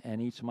playground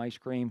and eat some ice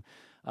cream.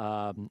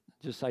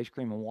 Just ice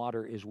cream and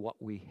water is what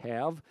we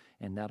have,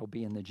 and that'll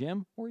be in the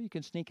gym, or you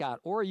can sneak out,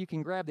 or you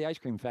can grab the ice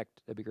cream. In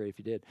fact, that'd be great if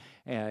you did,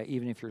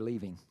 even if you're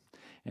leaving,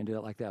 and do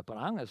it like that. But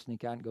I'm going to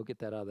sneak out and go get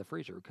that out of the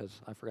freezer,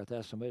 because I forgot to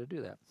ask somebody to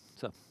do that.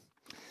 So,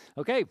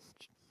 okay,